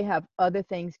life, they have other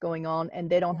things going on, and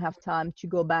they don't have time to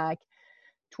go back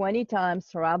 20 times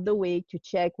throughout the week to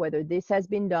check whether this has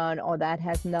been done or that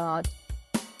has not.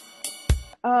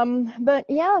 But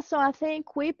yeah, so I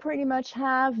think we pretty much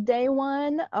have day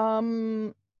one.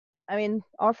 I mean,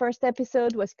 our first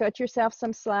episode was cut yourself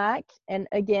some slack. And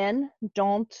again,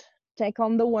 don't take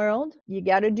on the world. You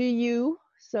got to do you.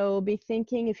 So be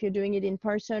thinking if you're doing it in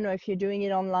person or if you're doing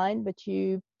it online, but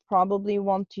you probably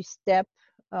want to step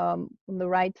on the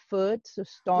right foot. So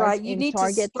start Right. You in need to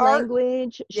target start.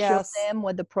 language, show Yes. them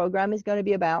what the program is going to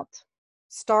be about.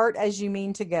 Start as you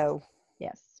mean to go.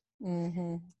 Yes.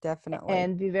 Mm-hmm. Definitely.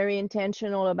 And be very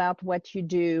intentional about what you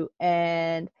do.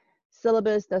 And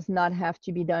syllabus does not have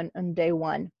to be done on day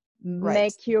one. Right.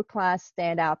 Make your class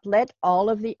stand out. Let all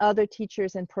of the other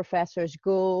teachers and professors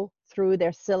go through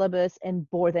their syllabus and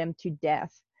bore them to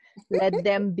death. Let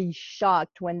them be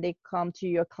shocked when they come to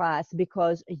your class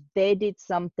because they did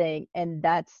something and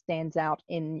that stands out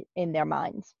in their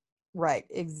minds, Right.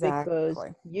 because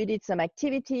Exactly. you did some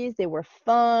activities, they were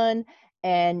fun,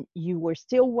 and you were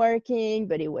still working,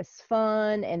 but it was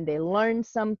fun, and they learned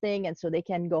something, and so they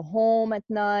can go home at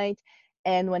night.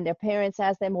 And when their parents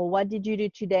ask them, well, what did you do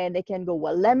today? And they can go,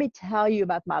 well, let me tell you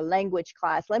about my language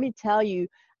class. Let me tell you,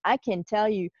 I can tell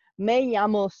you, me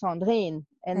llamo Sandrine.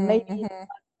 And maybe it's Mm-hmm.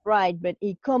 right, but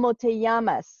 ¿y cómo te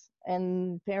llamas?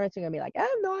 And parents are going to be like, I have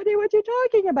no idea what you're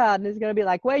talking about. And it's going to be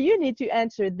like, well, you need to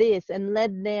answer this, and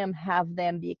let them have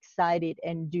them be excited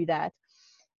and do that.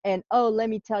 And oh, let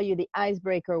me tell you the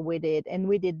icebreaker we did, and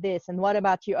we did this. And what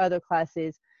about your other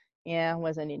classes? Yeah, it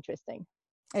wasn't interesting.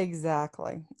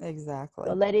 Exactly. So Exactly.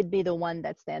 let it be the one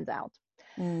that stands out.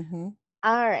 Mm-hmm.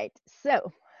 All right.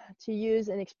 So to use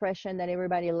an expression that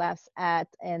everybody laughs at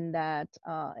and that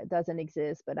it doesn't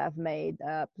exist, but I've made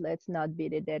up, let's not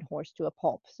beat a dead horse to a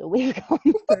pulp. So we've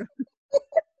gone through,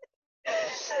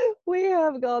 we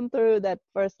have gone through that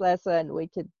first lesson. We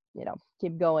could,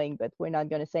 keep going, but we're not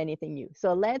going to say anything new.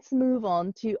 So let's move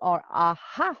on to our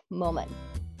aha moment.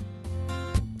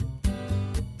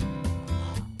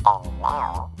 And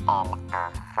now, an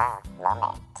aha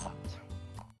moment.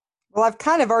 Well, I've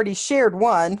kind of already shared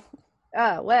one.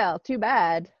 Oh, well, too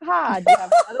bad. Ha, do you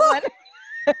have another one?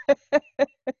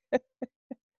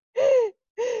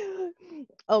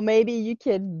 Oh, maybe you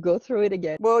could go through it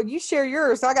again. Well, you share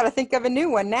yours. So I got to think of a new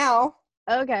one now.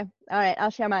 Okay. All right.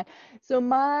 I'll share mine. So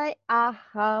my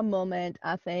aha moment,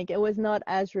 I think it was not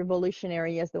as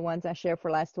revolutionary as the ones I shared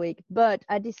for last week, but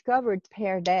I discovered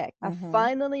Pear Deck. I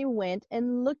finally went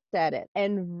and looked at it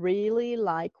and really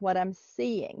like what I'm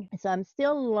seeing. So I'm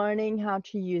still learning how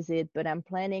to use it, but I'm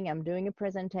doing a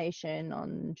presentation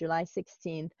on July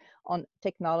 16th on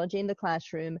technology in the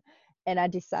classroom. And I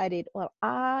decided, well,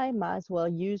 I might as well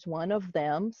use one of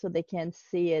them so they can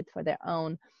see it for their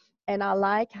own. And I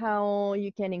like how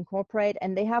you can incorporate,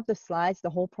 and they have the slides, the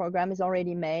whole program is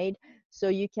already made. So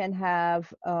you can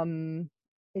have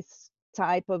this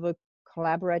type of a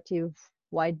collaborative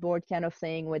whiteboard kind of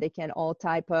thing where they can all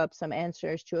type up some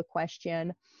answers to a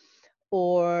question,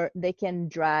 or they can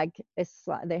drag a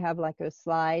slide. They have like a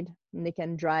slide and they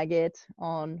can drag it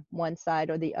on one side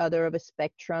or the other of a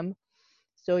spectrum.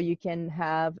 So you can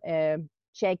have a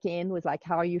check-in with like,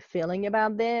 how are you feeling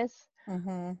about this?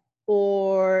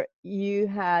 Or you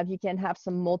can have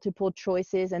some multiple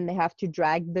choices and they have to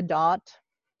drag the dot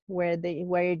where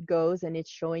it goes, and it's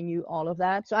showing you all of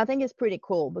that. So I think it's pretty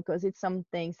cool because it's some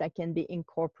things that can be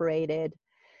incorporated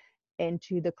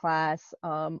into the class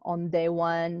on day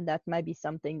one. That might be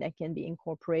something that can be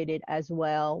incorporated as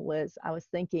well. I was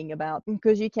thinking about,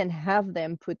 because you can have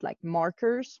them put like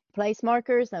place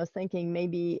markers. I was thinking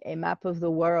maybe a map of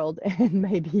the world and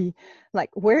maybe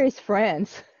like, where is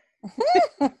France?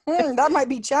 That might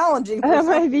be challenging. That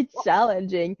might be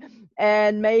challenging.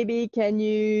 And maybe can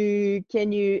you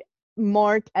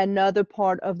mark another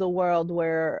part of the world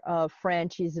where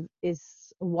French is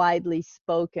widely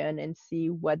spoken, and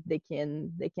see what they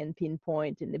can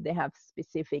pinpoint, and if they have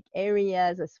specific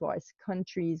areas as far as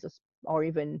countries or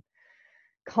even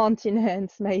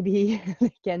continents, maybe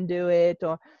they can do it.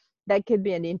 Or that could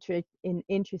be an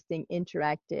interesting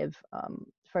interactive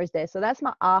first day. So that's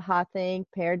my aha thing,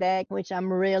 Pear Deck, which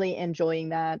I'm really enjoying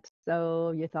that.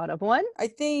 So you thought of one? I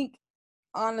think,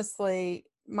 honestly,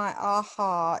 my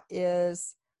aha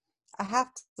is I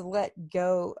have to let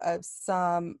go of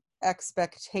some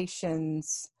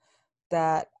expectations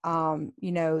that,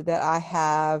 that I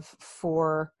have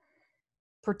for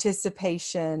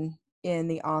participation in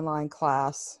the online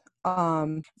class.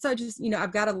 So just,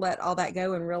 I've got to let all that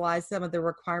go and realize some of the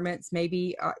requirements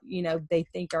maybe, they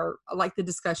think are like the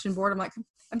discussion board. I'm like,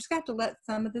 I'm just going to have to let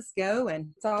some of this go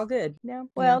and it's all good. Yeah.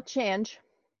 Well, change,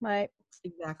 right?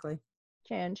 Exactly.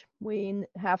 Change. We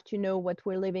have to know what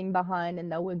we're leaving behind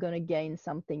and that we're going to gain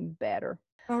something better.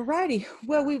 All righty.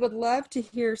 Well, we would love to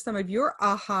hear some of your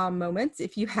aha moments.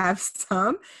 If you have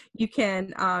some, you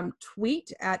can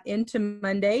tweet at Into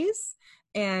Mondays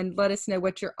and let us know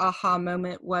what your aha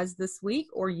moment was this week,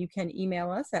 or you can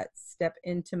email us at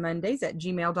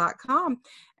stepintomondays@gmail.com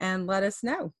and let us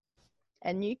know.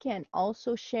 And you can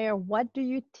also share, what do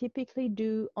you typically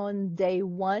do on day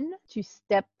one to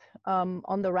step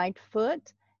on the right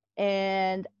foot?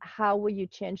 And how will you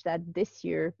change that this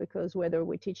year? Because whether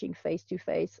we're teaching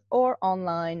face-to-face or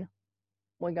online,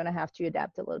 we're going to have to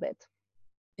adapt a little bit.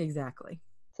 Exactly.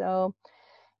 So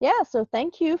yeah, so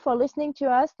thank you for listening to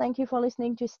us. Thank you for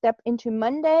listening to Step Into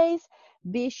Mondays.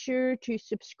 Be sure to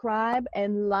subscribe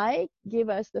and give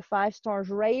us the 5 stars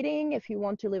rating. If you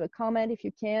want to leave a comment, if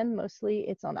you can, mostly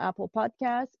it's on Apple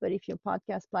Podcasts, but if your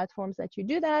podcast platforms that you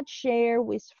do that, share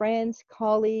with friends,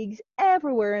 colleagues,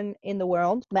 everywhere in the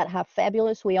world about how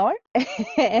fabulous we are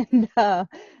and how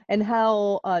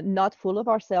not full of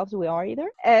ourselves we are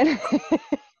either. And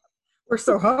we're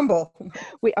so humble.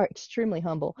 We are extremely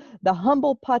humble. The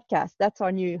Humble Podcast. That's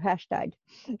our new hashtag.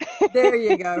 There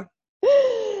you go.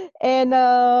 And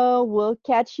we'll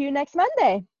catch you next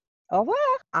Monday. Au revoir.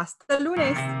 Hasta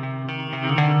lunes.